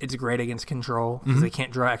 Yeah. It's great against control because they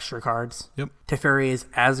can't draw extra cards. Yep. Teferi is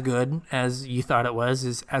as good as you thought it was,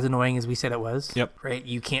 is as annoying as we said it was. Yep. Right?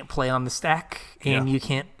 You can't play on the stack, and you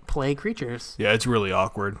can't play creatures. Yeah, it's really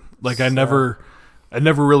awkward. Like, I never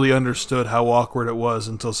really understood how awkward it was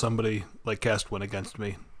until somebody, like, cast one against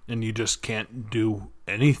me, and you just can't do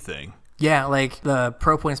anything. Yeah, like the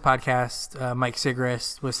Pro Points podcast, Mike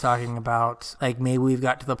Sigrist was talking about, like, maybe we've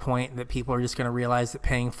got to the point that people are just going to realize that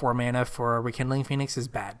paying 4 mana for a Rekindling Phoenix is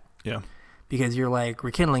bad. Yeah. Because you're like,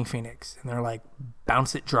 Rekindling Phoenix, and they're like,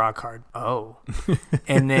 bounce it, draw a card. Oh.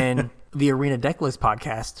 And then the Arena Decklist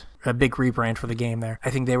podcast, a big rebrand for the game there,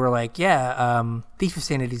 I think they were like, Thief of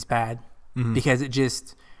Sanity's bad because it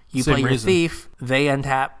just... You Same play your reason. Thief, they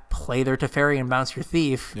untap, play their Teferi, and bounce your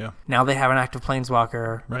Thief. Yeah. Now they have an active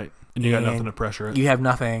Planeswalker. Right. And you got nothing to pressure it. You have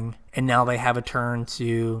nothing, and now they have a turn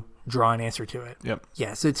to draw an answer to it. Yep.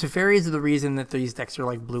 Yeah, so Teferi is the reason that these decks are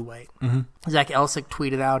like blue-white. Zach Elsick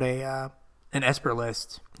tweeted out an Esper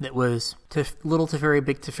list that was Little Teferi,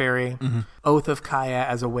 Big Teferi, Oath of Kaya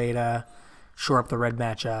as a way to shore up the red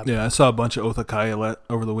matchup. Yeah, I saw a bunch of Oath of Kaya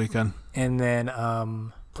over the weekend. And then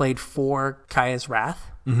played 4 Kaya's Wrath.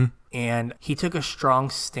 And he took a strong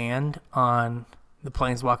stand on the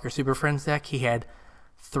Planeswalker Super Friends deck. He had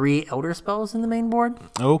 3 Elder Spells in the main board.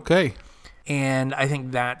 Okay. And I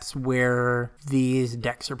think that's where these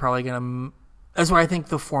decks are probably going to That's where I think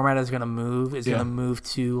the format is going to move. Is Yeah. going to move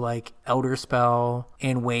to like Elder Spell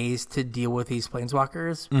and ways to deal with these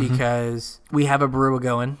planeswalkers because we have a brew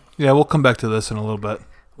going. Yeah, we'll come back to this in a little bit.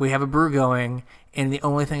 We have a brew going, and the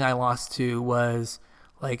only thing I lost to was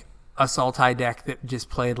like a Sultai deck that just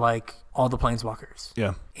played like all the planeswalkers.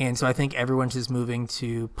 Yeah. And so I think everyone's just moving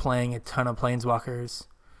to playing a ton of planeswalkers.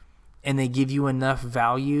 And they give you enough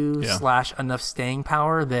value / enough staying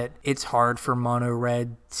power that it's hard for mono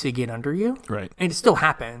red to get under you. Right. And it still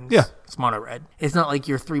happens. Yeah. It's mono red. It's not like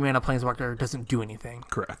your 3-mana planeswalker doesn't do anything.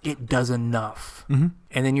 Correct. It does enough. Mm-hmm.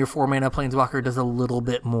 And then your 4-mana planeswalker does a little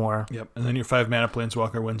bit more. Yep. And then your 5-mana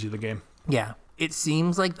planeswalker wins you the game. Yeah. It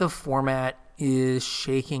seems like the format is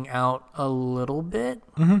shaking out a little bit.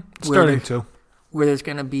 Mm-hmm. Starting to. Where there's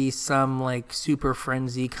going to be some like super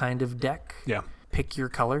frenzy kind of deck. Yeah. Pick your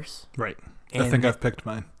colors. Right. And I think I've picked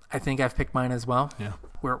mine. I think I've picked mine as well. Yeah.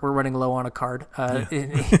 We're running low on a card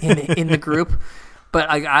in the group. But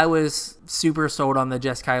I was super sold on the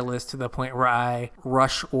Jeskai list to the point where I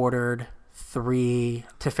rush ordered 3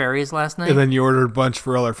 Teferis last night. And then you ordered a bunch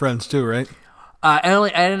for all our friends too, right? I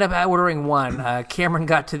ended up ordering 1. Cameron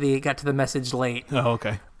got to the message late. Oh,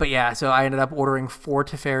 okay. But yeah, so I ended up ordering 4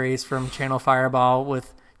 Teferis from Channel Fireball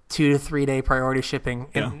with 2 to 3 day priority shipping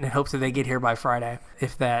in hopes that they get here by Friday.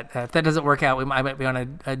 If that doesn't work out, I might be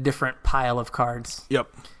on a different pile of cards.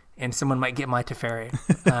 Yep. And someone might get my Teferi.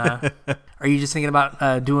 Are you just thinking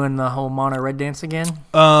about doing the whole mono red dance again?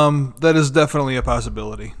 That is definitely a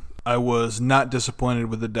possibility. I was not disappointed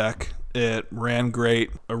with the deck. It ran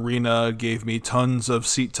great. Arena gave me tons of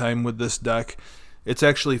seat time with this deck. It's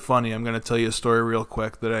actually funny. I'm going to tell you a story real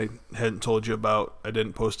quick that I hadn't told you about. I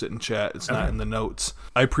didn't post it in chat. It's not in the notes.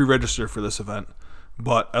 I pre-registered for this event,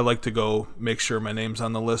 but I like to go make sure my name's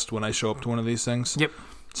on the list when I show up to one of these things. Yep.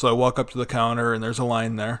 So I walk up to the counter, and there's a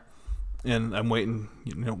line there, and I'm waiting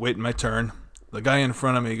my turn. The guy in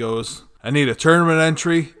front of me goes, "I need a tournament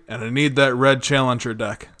entry, and I need that red Challenger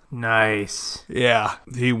deck." Nice. Yeah.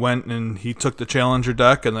 He went and he took the Challenger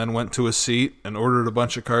deck and then went to his seat and ordered a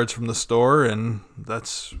bunch of cards from the store, and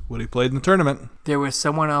that's what he played in the tournament. There was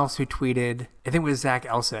someone else who tweeted, I think it was Zach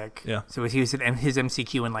Elsick. Yeah. So he was at his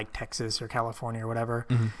MCQ in like Texas or California or whatever.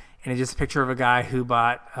 Mm-hmm. And it's just a picture of a guy who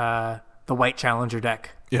bought the white Challenger deck.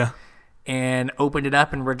 Yeah. And opened it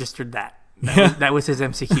up and registered that. That was his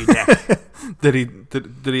MCQ deck.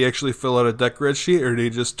 Did he actually fill out a deck grid sheet, or did he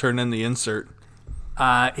just turn in the insert?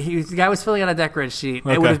 The guy was filling out a deck grid sheet.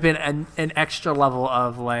 Okay. It would have been an extra level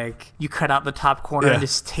of like you cut out the top corner and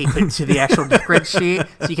just tape it to the actual deck grid sheet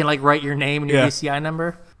so you can like write your name and your UCI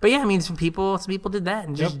number. But yeah, I mean some people did that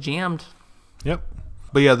and just jammed. Yep.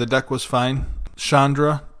 But yeah, the deck was fine.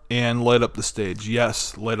 Chandra and Light Up the Stage.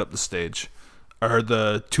 Yes, Light Up the Stage are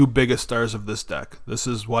the 2 biggest stars of this deck. This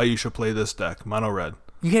is why you should play this deck, mono red.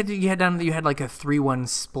 You had like a 3-1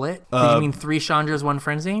 split. Did you mean 3 Chandras, 1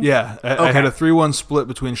 Frenzy? Yeah, I had a 3-1 split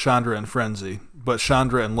between Chandra and Frenzy, but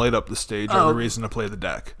Chandra and Light Up the Stage are the reason to play the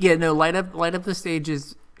deck. Yeah, no, Light Up the Stage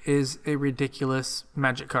is a ridiculous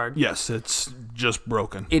Magic card. Yes, it's just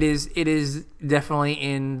broken. It is definitely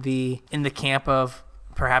in the camp of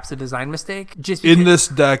perhaps a design mistake. Just in this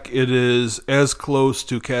deck, it is as close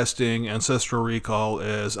to casting Ancestral Recall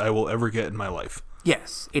as I will ever get in my life.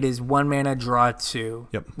 Yes, it is 1 mana, draw 2.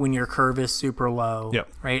 Yep. When your curve is super low. Yep.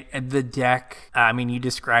 Right? And the deck, you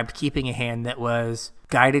described keeping a hand that was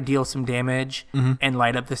guide to deal some damage and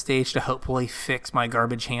light up the stage to hopefully fix my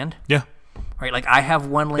garbage hand. Yeah. Right? Like I have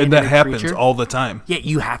 1 land and that happens creature. all the time. Yeah,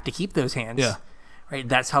 you have to keep those hands. Yeah. Right?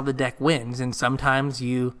 That's how the deck wins. And sometimes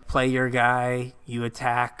you play your guy, you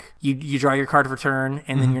attack, you draw your card for turn,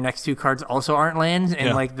 and then your next 2 cards also aren't lands,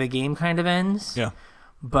 and like the game kind of ends. Yeah.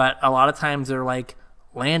 But a lot of times they're like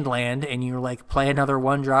land, and you like play another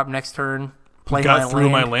 1-drop next turn, play Got my through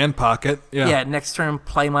land. my land pocket. Yeah. Yeah, next turn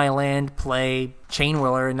play my land, play Chain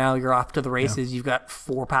Whirler, and now you're off to the races. Yeah. You've got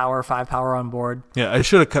 4 power, 5 power on board. Yeah, I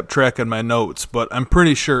should have kept track in my notes, but I'm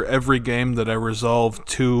pretty sure every game that I resolved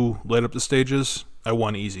 2 Light Up the Stages, I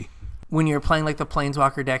won easy. When you're playing like the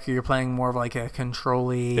Planeswalker deck, or you're playing more of like a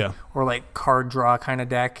control-y or like card draw kind of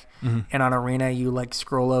deck, and on Arena you like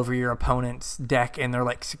scroll over your opponent's deck and they're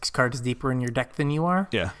like 6 cards deeper in your deck than you are.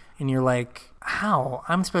 Yeah. And you're like, how?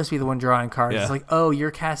 I'm supposed to be the one drawing cards. Yeah. It's like, oh,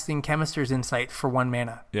 you're casting Chemister's Insight for 1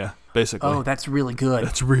 mana. Yeah, basically. Oh, that's really good.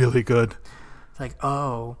 That's really good. It's like,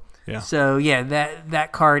 oh. Yeah. So yeah,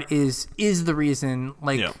 that card is the reason.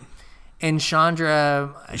 Like, and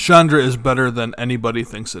Chandra is better than anybody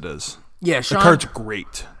thinks it is. Yeah, the card's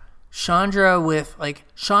great. Chandra with like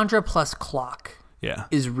Chandra plus Clock. Yeah.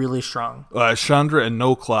 Is really strong. Chandra and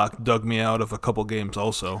no Clock dug me out of a couple games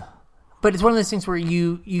also. But it's one of those things where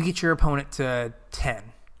you get your opponent to 10.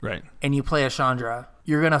 Right. and you play a Chandra,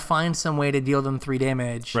 you're going to find some way to deal them 3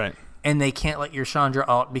 damage. Right. And they can't let your Chandra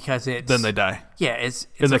ult because it's... Then they die. Yeah, it's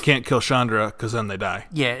And they can't kill Chandra because then they die.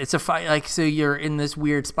 Yeah, it's a fight. Like, so you're in this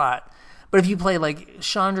weird spot. But if you play, like,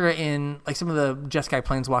 Chandra in... Like, some of the Jeskai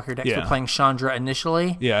Planeswalker decks were playing Chandra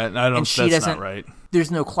initially. Yeah, I don't... And she that's doesn't... not right. There's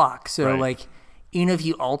no clock. So, Right. like, even if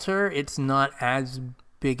you alter, it's not as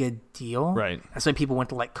big a deal. Right. That's why people went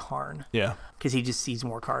to, like, Karn. Yeah. Because he just sees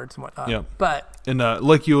more cards and whatnot. Yeah. But... And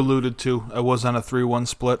like you alluded to, I was on a 3-1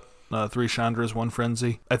 split. 3 Chandras, 1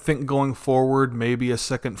 Frenzy. I think going forward, maybe a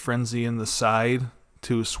second Frenzy in the side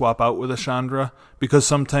to swap out with a Chandra, because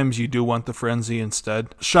sometimes you do want the Frenzy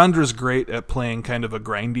instead. Chandra's great at playing kind of a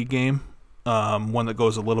grindy game, one that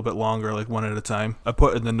goes a little bit longer, like one at a time. I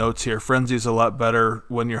put in the notes here, Frenzy's a lot better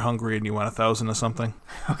when you're hungry and you want 1,000 of something.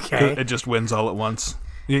 Okay. It just wins all at once.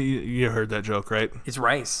 You heard that joke, right? It's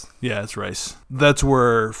rice. Yeah, it's rice. That's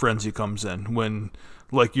where Frenzy comes in. When...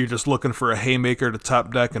 Like you're just looking for a haymaker to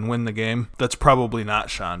top deck and win the game. That's probably not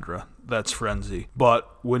Chandra. That's Frenzy. But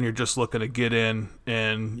when you're just looking to get in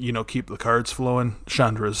and, keep the cards flowing,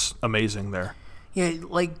 Chandra's amazing there. Yeah,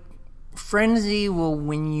 like, Frenzy will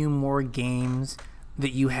win you more games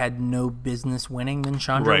that you had no business winning than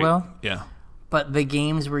Chandra will. Yeah. But the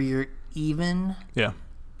games where you're even... Yeah.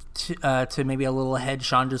 To maybe a little ahead,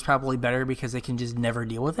 Chandra's probably better because they can just never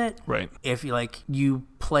deal with it. Right. If you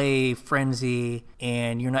play Frenzy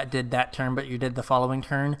and you're not dead that turn, but you're dead the following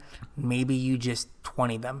turn, maybe you just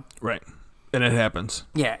 20 them. Right. And it happens.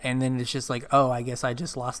 Yeah, and then it's just like, oh, I guess I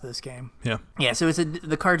just lost this game. Yeah. Yeah, so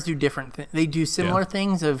the cards do different things. They do similar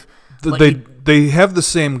things of... They have the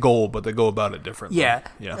same goal, but they go about it differently. Yeah.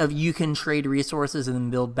 Yeah. Of you can trade resources and then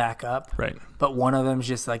build back up. Right. But one of them's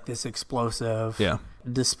just like this explosive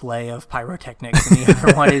display of pyrotechnics, and the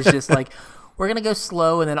other one is just like, we're going to go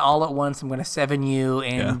slow, and then all at once I'm going to 7 you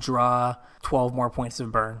and draw 12 more points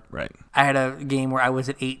of burn. Right. I had a game where I was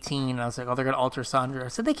at 18, and I was like, oh, they're going to alter Chandra. I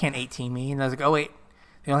said, they can't 18 me. And I was like, oh, wait,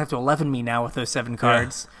 they only have to 11 me now with those 7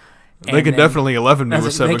 cards. Yeah. They can definitely 11 me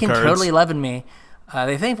with 7 cards. They can totally 11 me.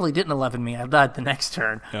 They thankfully didn't 11 me. I died the next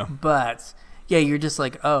turn. Yeah. But, yeah, you're just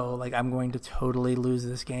like, oh, like, I'm going to totally lose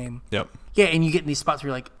this game. Yep. Yeah, and you get in these spots where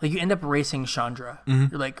you're like you end up racing Chandra. Mm-hmm.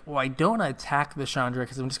 You're like, well, I don't want to attack the Chandra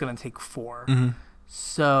because I'm just going to take 4. Mm-hmm.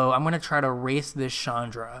 So I'm going to try to race this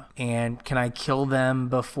Chandra, and can I kill them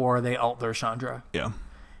before they ult their Chandra? Yeah.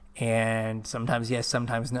 And sometimes yes,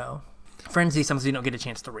 sometimes no. Frenzy, sometimes you don't get a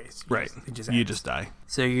chance to race. You just die.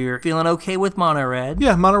 So you're feeling okay with mono red?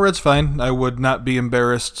 Yeah, mono red's fine. I would not be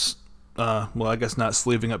embarrassed. Well, I guess not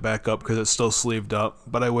sleeving it back up because it's still sleeved up,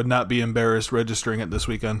 but I would not be embarrassed registering it this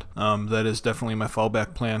weekend. That is definitely my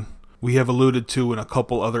fallback plan. We have alluded to in a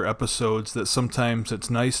couple other episodes that sometimes it's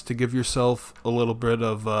nice to give yourself a little bit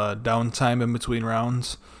of downtime in between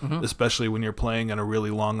rounds, especially when you're playing in a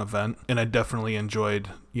really long event. And I definitely enjoyed,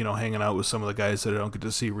 hanging out with some of the guys that I don't get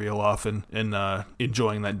to see real often and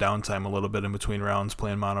enjoying that downtime a little bit in between rounds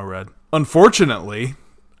playing mono red. Unfortunately,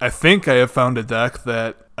 I think I have found a deck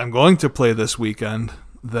that I'm going to play this weekend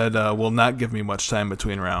that will not give me much time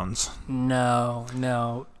between rounds.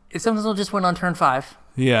 No. It sometimes will just win on turn 5.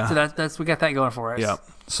 Yeah. So that's we got that going for us. Yeah.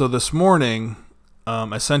 So this morning,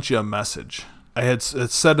 I sent you a message. I had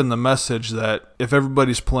said in the message that if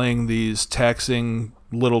everybody's playing these taxing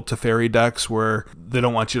little Teferi decks where they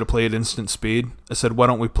don't want you to play at instant speed, I said, why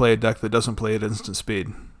don't we play a deck that doesn't play at instant speed?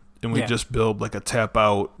 And we just build like a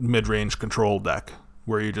tap-out mid-range control deck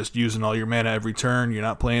where you're just using all your mana every turn. You're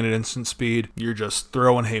not playing at instant speed. You're just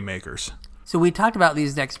throwing haymakers. So we talked about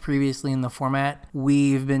these decks previously in the format.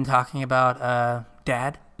 We've been talking about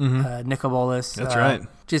Dad, Nicol Bolas. That's right.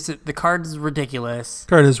 Just the card's ridiculous.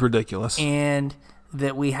 Card is ridiculous. And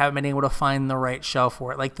that we haven't been able to find the right shell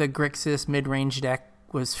for it. Like the Grixis mid-range deck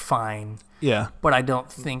was fine. Yeah. But I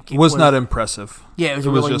don't think it was not impressive. Yeah, it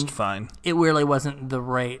was just fine. It really wasn't the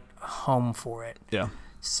right home for it. Yeah.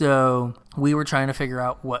 So we were trying to figure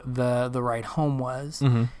out what the right home was.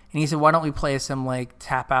 Mm-hmm. And he said, why don't we play some like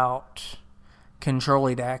tap out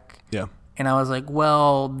control-y deck? Yeah. And I was like,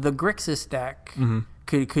 well, the Grixis deck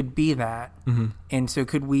could be that. Mm-hmm. And so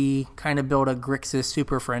could we kind of build a Grixis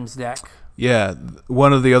Super Friends deck? Yeah.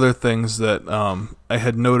 One of the other things that I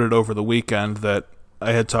had noted over the weekend that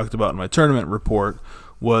I had talked about in my tournament report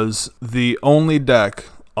was the only deck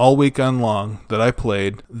all weekend long that I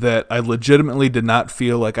played that I legitimately did not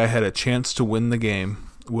feel like I had a chance to win the game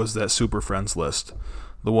was that Super Friends list.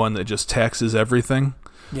 The one that just taxes everything.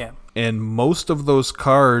 Yeah. And most of those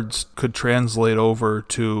cards could translate over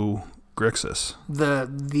to Grixis.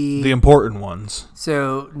 The important ones.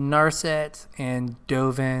 So Narset and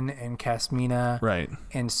Dovin and Kasmina right.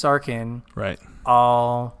 and Sarkhan right.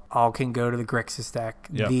 all all can go to the Grixis deck.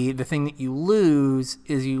 Yep. The thing that you lose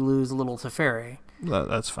is you lose Little Teferi.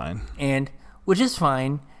 That's fine. And which is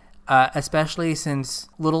fine, especially since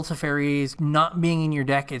Little Teferi's not being in your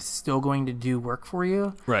deck is still going to do work for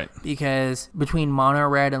you. Right. Because between Mono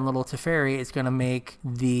Red and Little Teferi, it's going to make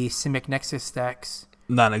the Simic Nexus decks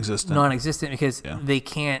non-existent because they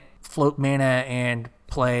can't float mana and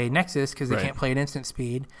play Nexus because they can't play at instant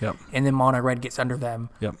speed. Yep. And then Mono Red gets under them.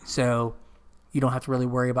 Yep. So you don't have to really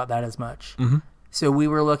worry about that as much. Mm-hmm. So we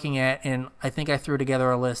were looking at, and I think I threw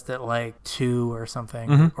together a list at like 2 or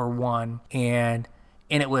something, or 1, and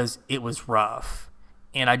it was rough.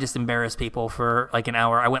 And I just embarrassed people for like an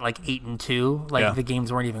hour. I went like 8-2. Like the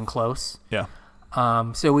games weren't even close. Yeah.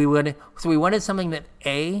 So we wanted something that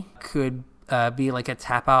could be like a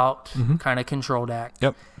tap out kind of control deck.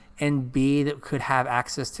 Yep. And B, that could have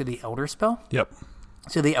access to the Elder Spell. Yep.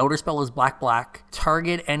 So the Elder Spell is black.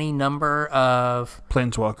 Target any number of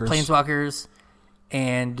planeswalkers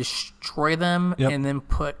and destroy them, and then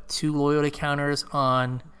put 2 loyalty counters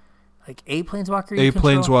on like a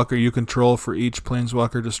planeswalker you control for each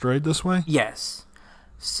planeswalker destroyed this way? Yes.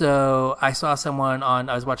 So I saw someone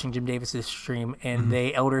I was watching Jim Davis's stream, and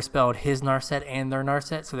they Elder Spelled his Narset and their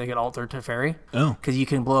Narset so they could alter Teferi. Oh. Because you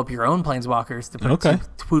can blow up your own planeswalkers to put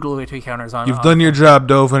 2 loyalty counters on. You've done your job,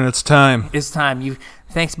 Dovin. It's time. It's time.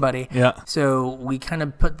 Thanks, buddy. Yeah. So we kind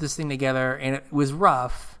of put this thing together, and it was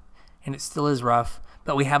rough. And it still is rough,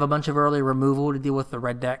 but we have a bunch of early removal to deal with the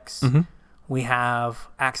red decks. We have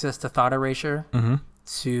access to Thought Erasure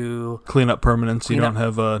to clean up permanents you don't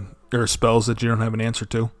have, or spells that you don't have an answer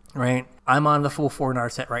to. Right. I'm on the full 4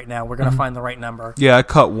 Narset right now. We're going to find the right number. Yeah, I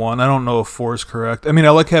cut 1. I don't know if 4 is correct. I mean, I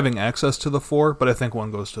like having access to the 4, but I think 1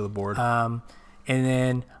 goes to the board. And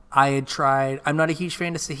then I had tried. I'm not a huge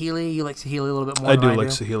fan of Saheeli. You like Saheeli a little bit more. I do like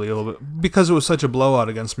Saheeli a little bit because it was such a blowout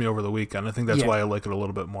against me over the weekend. I think that's why I like it a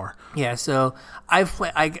little bit more. Yeah, so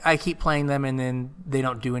I keep playing them, and then they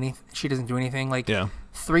don't do anything. She doesn't do anything. Like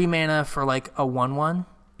 3 mana for like a 1/1.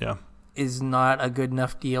 Yeah, is not a good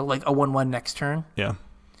enough deal. Like a 1/1 next turn. Yeah,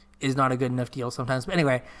 is not a good enough deal sometimes. But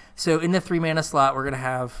anyway, so in the 3 mana slot, we're gonna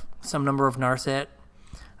have some number of Narset.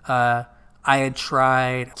 I had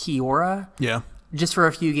tried Kiora. Yeah. Just for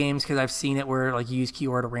a few games because I've seen it where like you use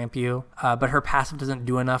Kiora to ramp you, but her passive doesn't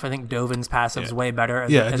do enough. I think Dovin's passive is way better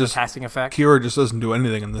as a casting effect. Kiora just doesn't do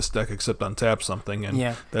anything in this deck except untap something,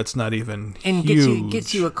 and that's not even and huge.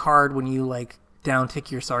 Gets you a card when you like down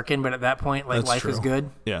tick your Sarkhan, but at that point like life is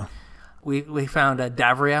good. Yeah, we found a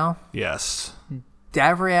Davriel. Yes,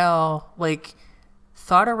 Davriel, like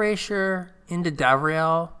Thought Erasure into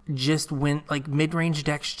Davriel just went like mid-range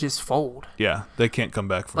decks just fold. Yeah, they can't come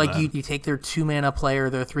back from like that. You take their 2 mana play or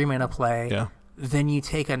their 3 mana play. Yeah. Then you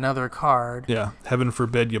take another card. Yeah, heaven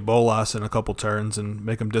forbid you Bolas in a couple turns and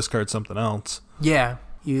make them discard something else. Yeah,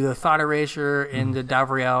 you Thought Erasure into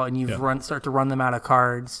Davriel, and you start to run them out of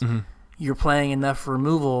cards. You're playing enough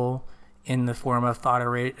removal in the form of Thought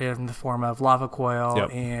Erasure, in the form of Lava Coil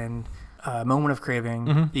and Moment of Craving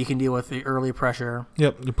that you can deal with the early pressure.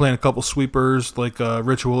 Yep, you're playing a couple sweepers like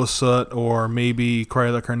Ritualist Soot or maybe Cry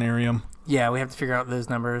of the Carnarium. Yeah, we have to figure out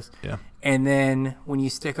those numbers. Yeah. And then when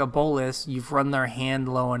you stick a Bolas, you've run their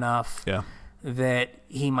hand low enough that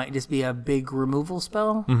he might just be a big removal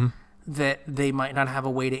spell that they might not have a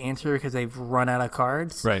way to answer because they've run out of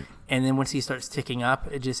cards. Right. And then once he starts ticking up,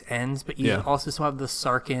 it just ends. But you also still have the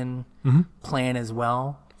Sarkhan plan as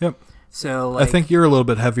well. Yep. So like, I think you're a little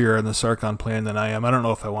bit heavier in the Sarkhan plan than I am. I don't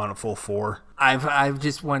know if I want a full 4.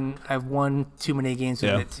 I've won too many games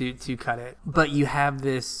with it to cut it. But you have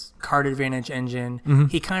this card advantage engine.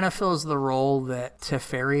 He kind of fills the role that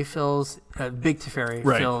Teferi fills, Big Teferi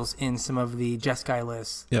fills in some of the Jeskai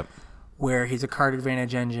lists. Yep. Where he's a card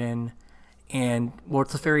advantage engine, and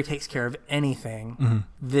Teferi takes care of anything.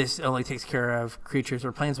 This only takes care of creatures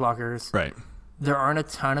or planeswalkers. Right. There aren't a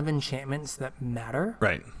ton of enchantments that matter.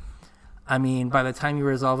 Right. I mean, by the time you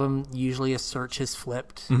resolve them, usually a search is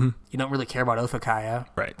flipped. You don't really care about Othakaya.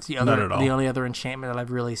 Right. It's the Not at all. The only other enchantment that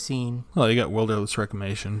I've really seen. Well, you got Wilderness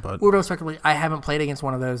Reclamation, but... Wilderness Reclamation, I haven't played against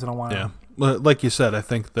one of those in a while. Yeah. Like you said, I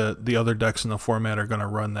think the other decks in the format are going to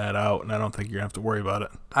run that out, and I don't think you're going to have to worry about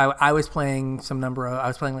it. I was playing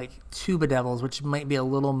like 2 Bedevils, which might be a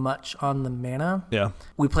little much on the mana. Yeah.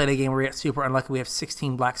 We played a game where we got super unlucky. We have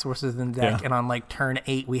 16 black sources in the deck, and on like turn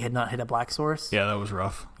 8, we had not hit a black source. Yeah, that was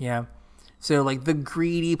rough. Yeah. So like the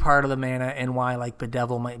greedy part of the mana and why like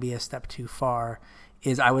Bedevil might be a step too far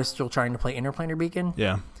is I was still trying to play Interplanar Beacon.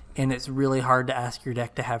 Yeah. And it's really hard to ask your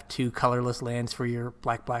deck to have 2 colorless lands for your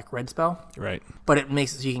black-red spell. Right. But it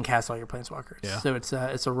makes it so you can cast all your planeswalkers. Yeah. So it's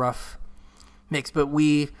a rough mix. But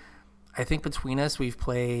I think between us, we've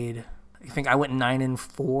played I think I went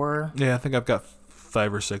 9-4. Yeah, I think I've got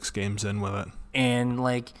 5 or 6 games in with it. And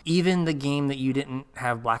like even the game that you didn't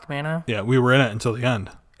have black mana Yeah, we were in it until the end.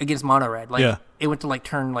 against mono red, like Yeah. it went to like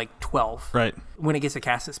turn like 12. Right. When it gets to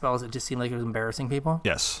cast its spells, it just seemed like it was embarrassing people.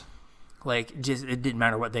 Yes. Like just it didn't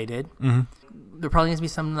matter what they did. Mm-hmm. There probably needs to be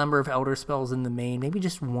some number of elder spells in the main, maybe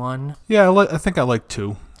just one. Yeah, I think I like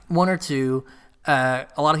 2. 1 or 2. A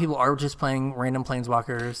lot of people are just playing random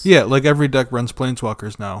planeswalkers. Yeah, like every deck runs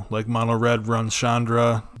Planeswalkers now. Like Mono Red runs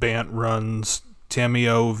Chandra, Bant runs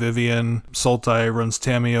Tameo, Vivian, Sultai runs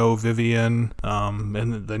Tameo, Vivian,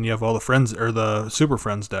 and then you have all the friends or the Super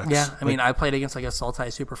Friends decks. Yeah, I mean, I played against like a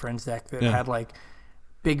Sultai Super Friends deck that Yeah. had like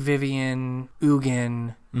Big Vivian,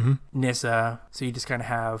 Ugin, Mm-hmm. Nissa. So you just kind of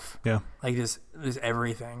have Yeah. like this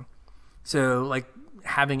everything. So like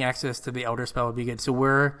having access to the elder spell would be good.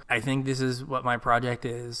 So I think this is what my project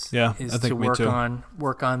is. Yeah, is I think to me work too.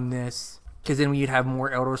 on this. Because then you'd have more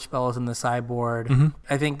elder spells in the sideboard. Mm-hmm.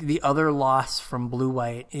 I think the other loss from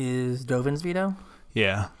blue-white is Dovin's Veto,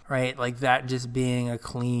 Yeah. right? Like that just being a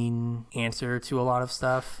clean answer to a lot of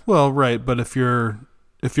stuff. Well, right, but if you're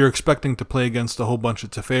expecting to play against a whole bunch of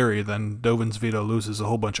Teferi, then Dovin's Veto loses a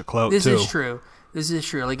whole bunch of clout This too. is true. This is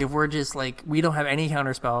true. Like if we're just like we don't have any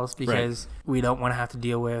counter spells because we don't want to have to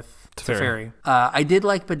deal with Teferi. Teferi. I did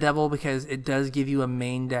like Bedevil because it does give you a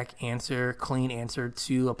main deck answer, clean answer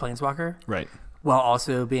to a Planeswalker, Right. while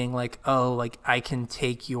also being like, oh, like I can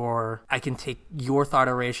take your Thought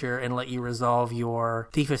Erasure and let you resolve your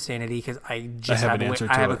Thief of Sanity because I just have an answer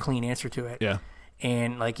to I have a it. clean answer to it. Yeah.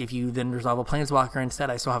 And like if you then resolve a Planeswalker instead,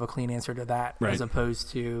 I still have a clean answer to that, Right. as opposed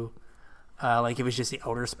to like if it's just the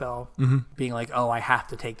Elder spell, Mm-hmm. being like, oh, I have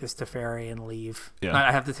to take this Teferi and leave. Yeah.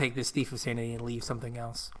 I have to take this Thief of Sanity and leave something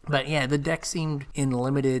else. But yeah, the deck seemed in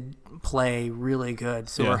limited play really good.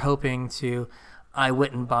 So Yeah. we're hoping to. I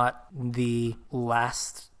went and bought the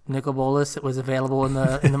last Nicol Bolas that was available in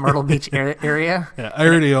the Myrtle Beach area. Yeah, I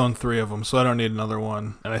already own 3 of them, so I don't need another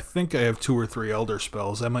one. And I think I have 2 or 3 Elder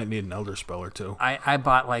spells. I might need an Elder spell or 2. I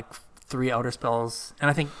bought like 3 Elder spells, and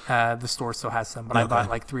I think the store still has some, but I Okay. bought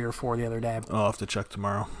like 3 or 4 the other day. I'll have to check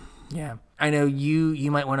tomorrow. Yeah, I know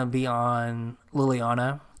you might want to be on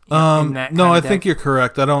Liliana. in that No, kind I of think deck. you're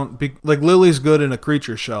correct. I don't like Lily's good in a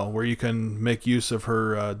creature shell where you can make use of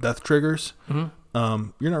her death triggers. Mm-hmm.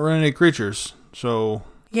 You're not running any creatures, so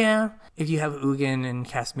Yeah, if you have Ugin and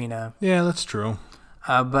Casmina. yeah, that's true.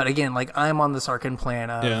 But again, like I'm on the Sarkin plan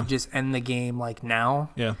of Yeah. just end the game like now.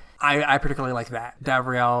 Yeah, I particularly like that.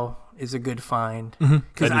 Davriel is a good find I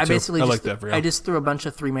because do I too. basically I just, like Davriel. I just threw a bunch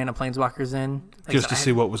of 3-mana planeswalkers in like, just to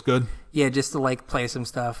see what was good. Yeah, just to like play some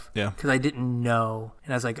stuff. Yeah. Because I didn't know,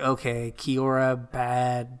 and I was like, okay, Kiora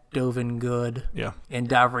bad, Dovin good, Yeah, and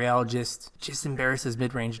Davriel just embarrasses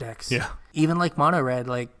mid range decks. Yeah. Even like mono red,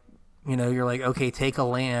 like you're like, okay, take a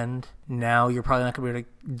land. Now you're probably not gonna be able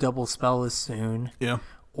to double spell as soon. yeah,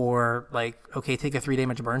 Or like, okay, take a 3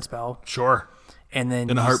 damage burn spell, sure. and then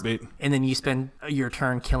In a you heartbeat. and then you spend your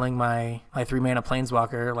turn killing my 3-mana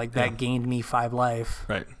planeswalker. Like that Yeah. gained me 5 life.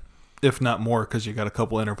 Right. If not more, because you got a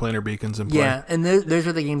couple interplanar beacons in play. Yeah, and those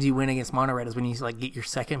are the games you win against mono red is when you like get your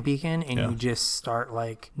second beacon and Yeah. you just start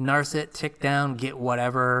like Narset, tick down, get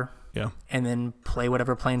whatever, Yeah, and then play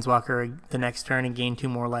whatever planeswalker the next turn and gain 2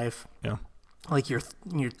 more life. yeah, Like you're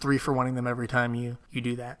 3 for 1ing them every time you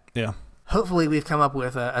do that. yeah. Hopefully we've come up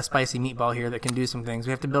with a spicy meatball here that can do some things.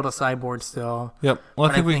 We have to build a sideboard still. Yep. Well, I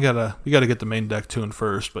But think I we think- gotta get the main deck tuned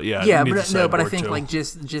first. But yeah, Yeah, it needs but a no, but I sideboard, think too. like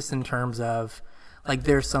just in terms of like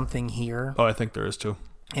there's something here. Oh, I think there is too.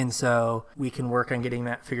 And so we can work on getting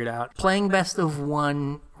that figured out. Playing best of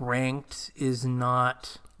 1 ranked is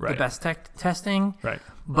not the Right. best testing, Right.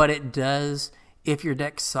 but it does. If your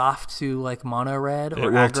deck's soft to like mono red It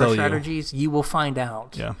or will tell aggro you. strategies, you will find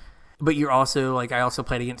out. Yeah. But you're also like I also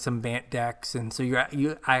played against some Bant decks, and so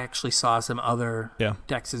I actually saw some other Yeah.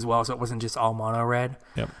 decks as well. So it wasn't just all mono red.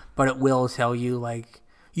 Yep. But it will tell you like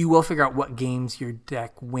you will figure out what games your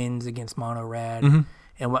deck wins against mono red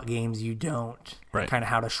and what games you don't. Mm-hmm. Right. Kind of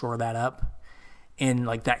how to shore that up. And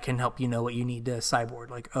like that can help you know what you need to sideboard.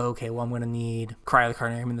 Like, oh, okay, well I'm going to need Cry of the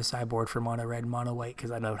Carnarium in the sideboard for mono red and mono white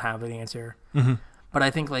because I don't have an answer. Mm-hmm. But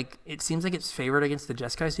I think like it seems like it's favored against the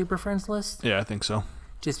Jeskai Super Friends list Yeah, I think so.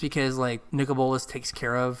 just because like Nicol Bolas takes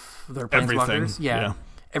care of their Everything, planeswalkers. yeah.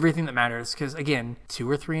 Everything that matters. Because again, 2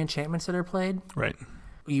 or 3 enchantments that are played. Right.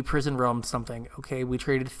 You Prison Realm something. Okay, we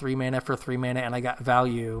traded 3 mana for 3 mana and I got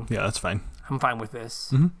value. Yeah, that's fine. I'm fine with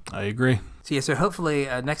this. Mm-hmm. I agree. So yeah, so hopefully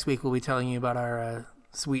next week we'll be telling you about our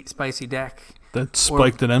sweet spicy deck. That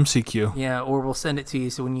spiked an MCQ. Yeah, or we'll send it to you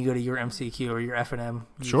so when you go to your MCQ or your FNM,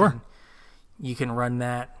 Sure. you can run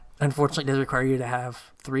that. Unfortunately, it does require you to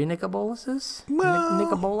have 3 Nicoboluses. Well,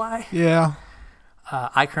 Nicoboli. Yeah.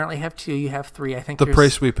 I currently have 2. You have 3. I think The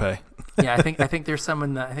price we pay. Yeah, I think there's some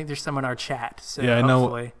in our chat. So Yeah,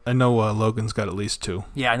 hopefully. I know Logan's got at least 2.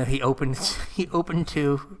 Yeah, I know he opened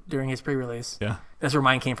 2 during his pre-release. Yeah. That's where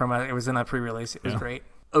mine came from. It was in that pre-release. It was great.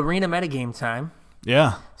 Arena metagame time.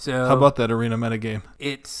 Yeah. So how about that arena metagame?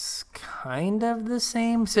 It's kind of the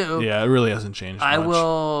same. So yeah, it really hasn't changed much. I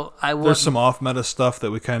will. There's some off meta stuff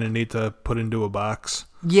that we kind of need to put into a box.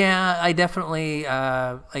 Yeah, I definitely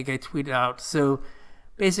I tweeted out. So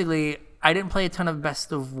basically, I didn't play a ton of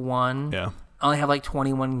best of 1. Yeah. I only have like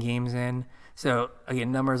 21 games in. So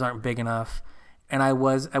again, numbers aren't big enough. And I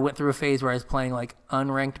went through a phase where I was playing like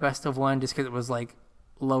unranked best of 1 just because it was like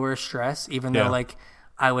lower stress, even though like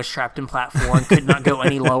I was trapped in plat 4 and could not go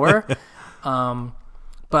any lower.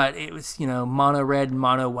 But it was, mono red and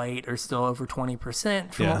mono white are still over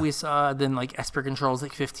 20% from what we saw. Then like Esper controls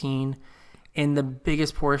like 15. And the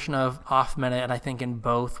biggest portion of off meta, and I think in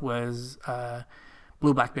both, was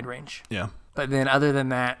blue black mid range. Yeah. But then other than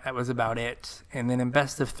that, that was about it. And then in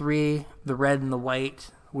best of 3, the red and the white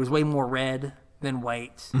was way more red than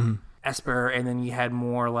white. Mm-hmm. Esper, and then you had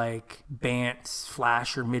more like Bance,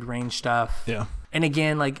 Flash, or mid range stuff. Yeah. And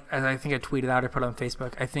again, like as I think I tweeted out or put on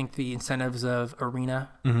Facebook, I think the incentives of Arena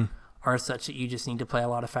are such that you just need to play a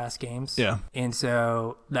lot of fast games. Yeah. And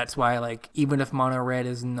so that's why, like, even if mono red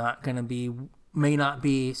is not going to may not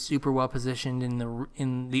be super well positioned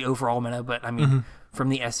in the overall meta, but I mean, from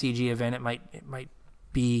the SCG event, it might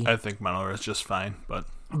be. I think mono red is just fine, but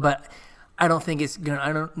I don't think it's gonna.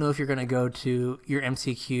 I don't know if you're gonna go to your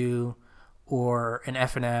MCQ or an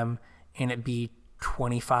FNM and it be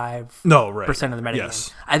 25% of the metagame.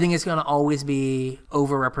 Yes. I think it's gonna always be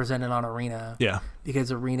overrepresented on Arena. Yeah.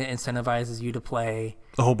 Because Arena incentivizes you to play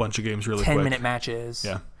a whole bunch of games really 10-minute matches.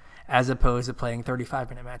 Yeah. As opposed to playing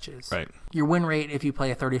 35-minute matches. Right. Your win rate if you play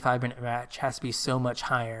a 35-minute match has to be so much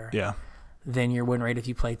higher. Yeah. Than your win rate if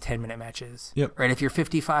you play 10-minute matches. Yep. Right. If you're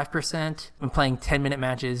 55% when playing 10-minute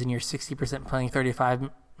matches and you're 60% playing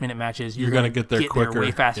 35-minute matches, you're going to get there quicker, way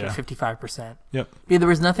faster. 55%. Yep. Yeah. There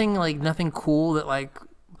was nothing cool that like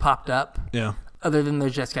popped up. Yeah. Other than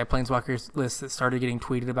those Jeskai Planeswalkers lists that started getting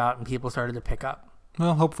tweeted about and people started to pick up.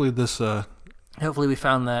 Well, hopefully this. Hopefully we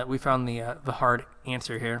found the hard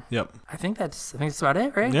answer here. Yep. I think that's about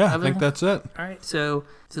it, right? Yeah, I think that's it. All right. So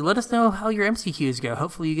let us know how your MCQs go.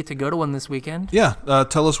 Hopefully you get to go to one this weekend. Yeah.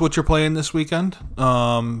 Tell us what you're playing this weekend.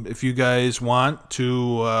 If you guys want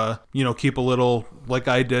to, keep a little, like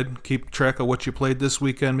I did, keep track of what you played this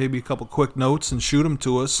weekend, maybe a couple quick notes and shoot them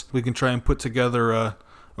to us. We can try and put together a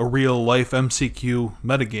real life MCQ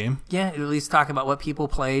metagame. Yeah. At least talk about what people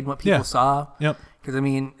played, what people saw. Yep. Because, I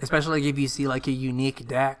mean, especially if you see, like, a unique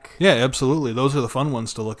deck. Yeah, absolutely. Those are the fun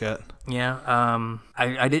ones to look at. Yeah.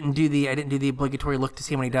 I didn't do the obligatory look to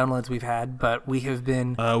see how many downloads we've had, but we have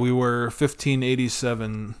been... we were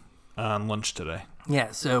 1587 on lunch today.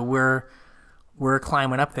 Yeah, so we're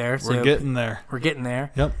climbing up there. So we're getting there. We're getting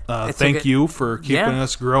there. Yep. Thank you for keeping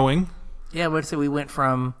us growing. Yeah, we went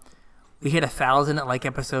from... We hit 1,000 at, like,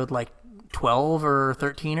 episode, like, 12 or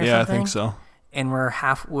 13 or something. Yeah, I think so. And we're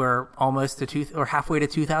almost to halfway to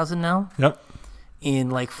 2,000 now. Yep. In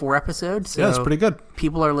like 4 episodes. So yeah, that's pretty good.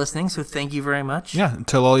 People are listening, so thank you very much. Yeah, and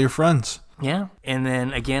tell all your friends. Yeah, and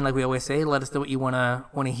then again, like we always say, let us know what you wanna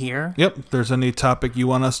hear. Yep. If there's any topic you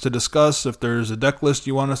want us to discuss, if there's a deck list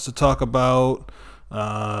you want us to talk about,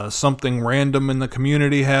 something random in the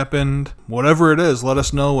community happened, whatever it is, let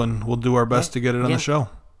us know, and we'll do our best to get it on the show.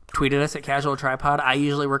 Tweeted us at Casual Tripod. I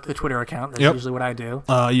usually work the Twitter account. That's usually what I do.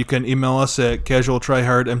 You can email us at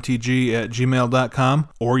casualtryhardmtg@gmail.com,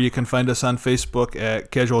 or you can find us on Facebook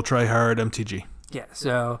at casualtryhardmtg. Yeah,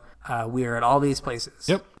 so we are at all these places.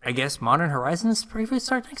 Yep. I guess Modern Horizons preview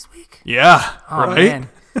start next week? Yeah, oh, right? Man.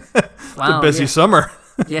 It's Wow, a busy summer.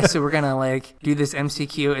 Yeah, so we're going to like do this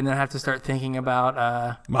MCQ and then have to start thinking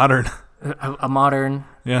about... modern. A modern...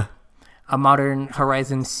 Yeah. A Modern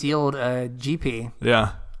Horizon sealed GP.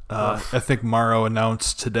 Yeah. I think Morrow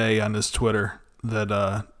announced today on his Twitter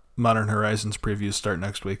that Modern Horizons previews start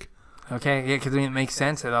next week. Okay, yeah, because it makes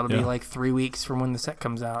sense. That'll be like 3 weeks from when the set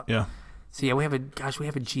comes out. Yeah. So yeah, we have a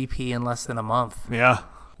GP in less than a month. Yeah.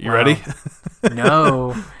 You ready?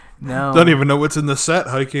 No. Don't even know what's in the set.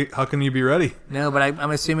 How can you be ready? No, but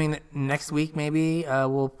I'm assuming that next week maybe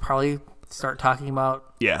we'll probably start talking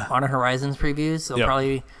about Modern Horizons previews. So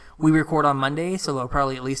We record on Monday, so there'll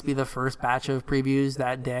probably at least be the first batch of previews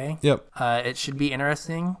that day. Yep. It should be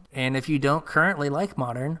interesting. And if you don't currently like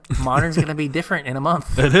Modern's going to be different in a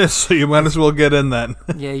month. It is, so you might as well get in then.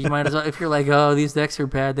 Yeah, you might as well. If you're like, oh, these decks are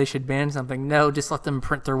bad, they should ban something. No, just let them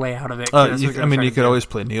print their way out of it. You could always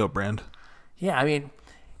play Neo Brand. Yeah, I mean,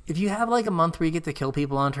 if you have like a month where you get to kill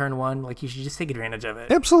people on turn one, like you should just take advantage of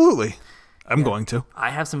it. Absolutely. I'm going to.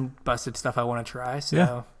 I have some busted stuff I want to try,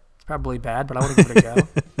 so it's probably bad, but I want to give it a go.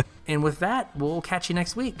 And with that, we'll catch you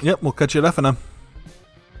next week. Yep, we'll catch you at FNM.